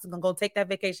Jon Moxley is going to go take that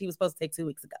vacation he was supposed to take 2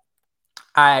 weeks ago.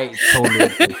 I totally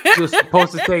agree. He was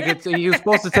supposed to take it. He was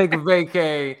supposed to take a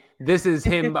vacay. This is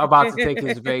him about to take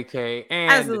his vacay.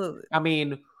 And absolutely. I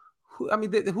mean,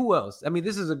 who else? I mean,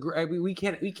 this is we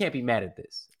can't be mad at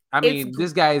this. I mean,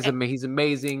 this guy is amazing. He's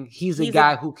amazing. He's a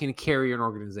guy who can carry an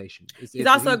organization. He's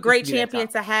also a great champion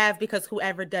to have because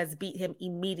whoever does beat him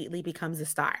immediately becomes a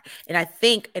star. And I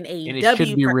think an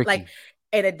AEW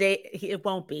in a day, it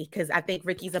won't be because I think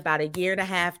Ricky's about 1.5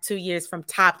 years, 2 years from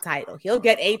top title. He'll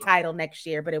get a title next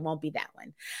year, but it won't be that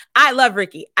one. I love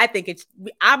Ricky. I think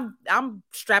I'm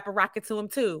strap a rocket to him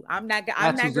too. I'm that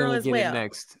girl as well.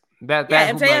 Next.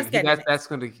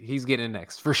 He's getting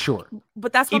next for sure.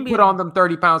 But that's gonna put on them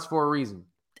 30 pounds for a reason.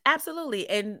 Absolutely.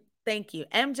 And thank you.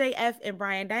 MJF and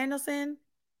Bryan Danielson.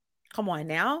 Come on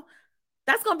now.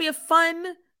 That's gonna be a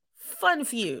fun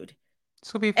feud.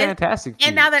 It's gonna be a fantastic feud.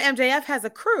 And now that MJF has a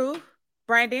crew,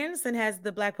 Bryan Danielson has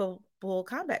the Blackpool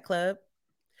Combat Club.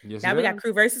 Yes, now we got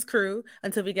crew versus crew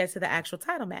until we get to the actual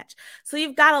title match. So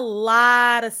you've got a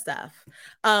lot of stuff.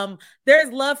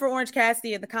 There's love for Orange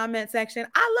Cassidy in the comment section.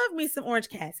 I love me some Orange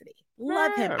Cassidy.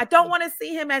 Love him. I don't want to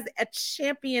see him as a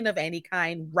champion of any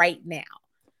kind right now.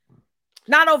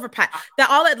 Not over Pac. The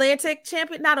All Atlantic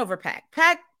champion, not over Pac.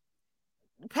 Pac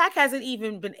hasn't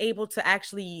even been able to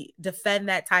actually defend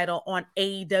that title on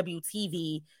AEW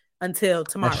TV until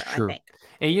tomorrow, I think.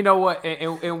 And you know what?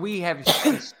 And we have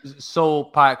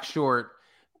sold Pac short.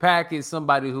 Pac is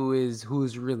somebody who is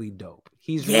really dope.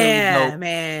 He's really dope,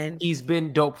 man. He's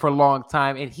been dope for a long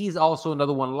time, and he's also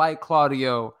another one like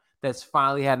Claudio that's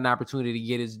finally had an opportunity to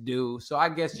get his due. So I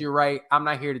guess you're right. I'm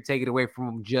not here to take it away from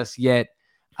him just yet.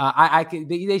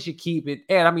 They should keep it.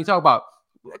 And I mean, talk about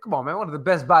come on, man, one of the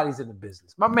best bodies in the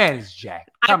business. My man is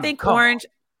jacked. I think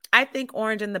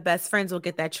Orange and the Best Friends will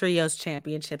get that Trios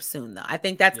championship soon, though. I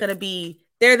think that's going to be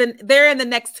they're in the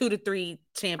next 2 to 3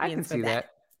 champions. I can see that.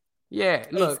 Yeah,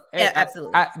 look,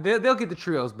 absolutely. They'll get the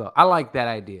Trios belt. I like that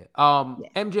idea.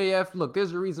 MJF, look,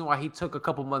 there's a reason why he took a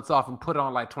couple months off and put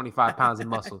on like 25 pounds of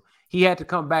muscle. He had to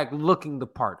come back looking the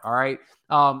part. All right.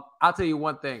 I'll tell you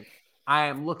one thing. I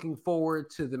am looking forward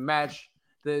to the match,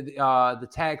 the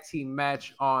tag team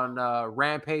match on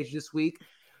Rampage this week.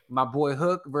 My boy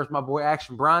Hook versus my boy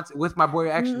Action Bronson.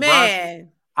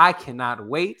 Bronson. I cannot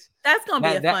wait. That's going to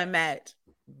be a fun match.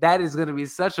 That is going to be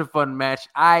such a fun match.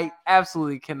 I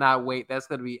absolutely cannot wait. That's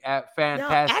going to be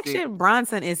fantastic. Action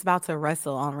Bronson is about to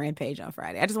wrestle on Rampage on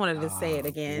Friday. I just wanted to say it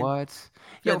again. What?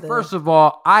 First of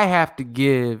all, I have to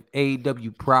give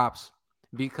AEW props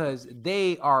because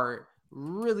they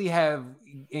really have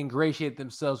ingratiated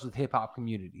themselves with hip hop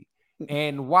community.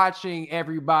 And watching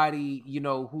everybody,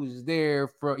 who's there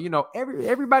for,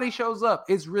 everybody shows up.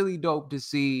 It's really dope to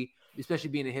see, especially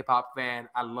being a hip hop fan.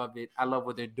 I love it. I love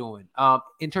what they're doing.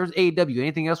 In terms of AEW,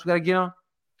 anything else we got to get on?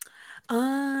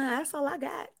 That's all I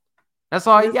got. That's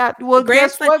all you got. Well,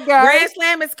 guess what, guys? Grand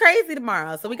Slam is crazy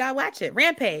tomorrow, so we got to watch it.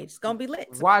 Rampage. It's going to be lit.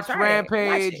 So watch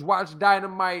Rampage. Watch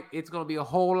Dynamite. It's going to be a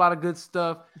whole lot of good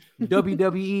stuff.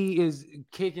 WWE is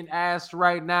kicking ass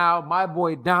right now. My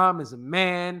boy Dom is a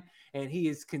man. And he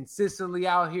is consistently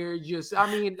out here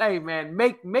hey, man,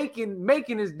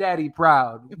 making his daddy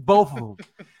proud. Both of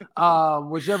them.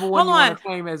 Whichever one you want to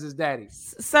claim as his daddy.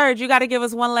 Serge, you got to give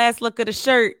us one last look at the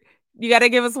shirt. You got to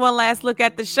give us one last look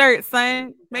at the shirt,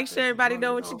 son. Make sure everybody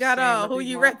know what you got on. Who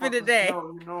you repping today?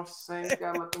 You know what I'm saying? You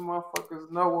got to let the motherfuckers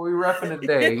know what we repping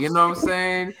today. You know what I'm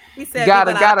saying? He said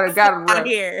gotta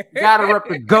rep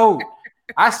the GOAT.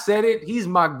 I said it. He's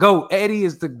my GOAT. Eddie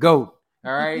is the GOAT.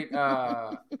 All right.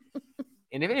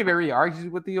 And if anybody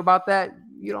argues with you about that,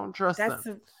 you don't trust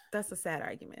them. That's a sad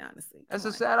argument, honestly. That's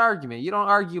a sad argument. You don't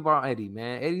argue about Eddie,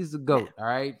 man. Eddie's the GOAT. All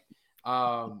right.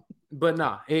 But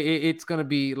nah, it's gonna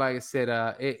be, like I said,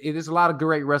 it is a lot of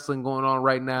great wrestling going on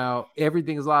right now.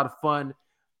 Everything is a lot of fun.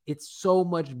 It's so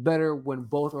much better when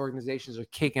both organizations are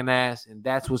kicking ass, and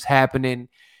that's what's happening.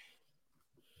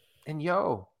 And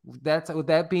with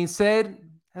that being said,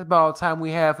 that's about all the time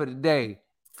we have for today.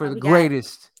 For the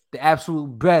greatest, the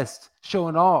absolute best show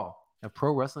in all of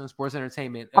pro wrestling and sports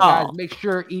entertainment. Guys, make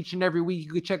sure each and every week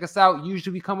you can check us out.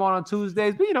 Usually we come on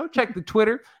Tuesdays, but check the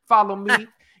Twitter, follow me,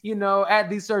 at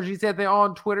These Surgeries Head there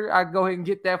on Twitter. I go ahead and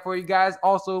get that for you guys.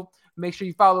 Also, make sure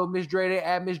you follow Miss Dre Day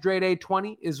at Miss Dre Day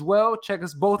 20 as well. Check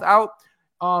us both out.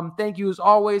 Thank you as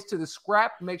always to the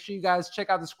Scrap. Make sure you guys check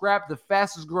out the Scrap, the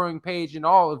fastest growing page in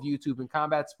all of YouTube and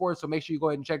combat sports. So make sure you go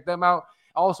ahead and check them out.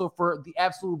 Also for the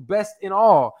absolute best in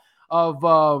all of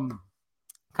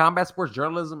combat sports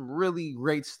journalism, really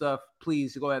great stuff.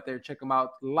 Please go out there, check them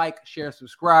out. Like, share,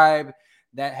 subscribe.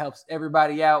 That helps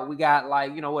everybody out. We got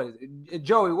what is it?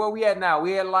 Joey, where we at now?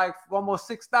 We at almost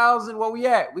 6,000. Where we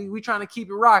at? We trying to keep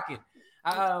it rocking.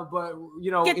 But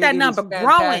get that number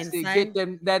growing.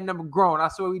 Get that number growing. I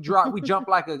swear we jump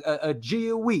like a G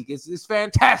a week. It's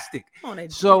fantastic.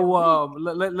 So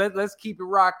let's keep it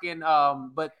rocking.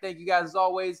 But thank you guys as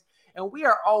always. And we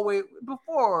are always,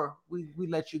 before we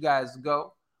let you guys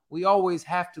go, we always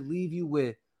have to leave you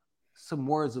with some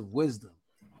words of wisdom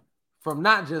from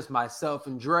not just myself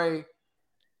and Dre,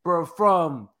 but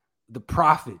from the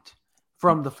prophet,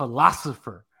 from the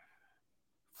philosopher,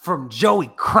 from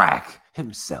Joey Crack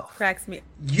himself. Cracks me.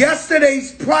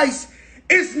 Yesterday's price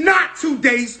is not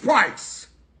today's price.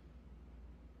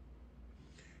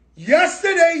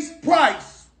 Yesterday's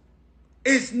price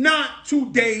is not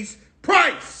today's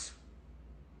price.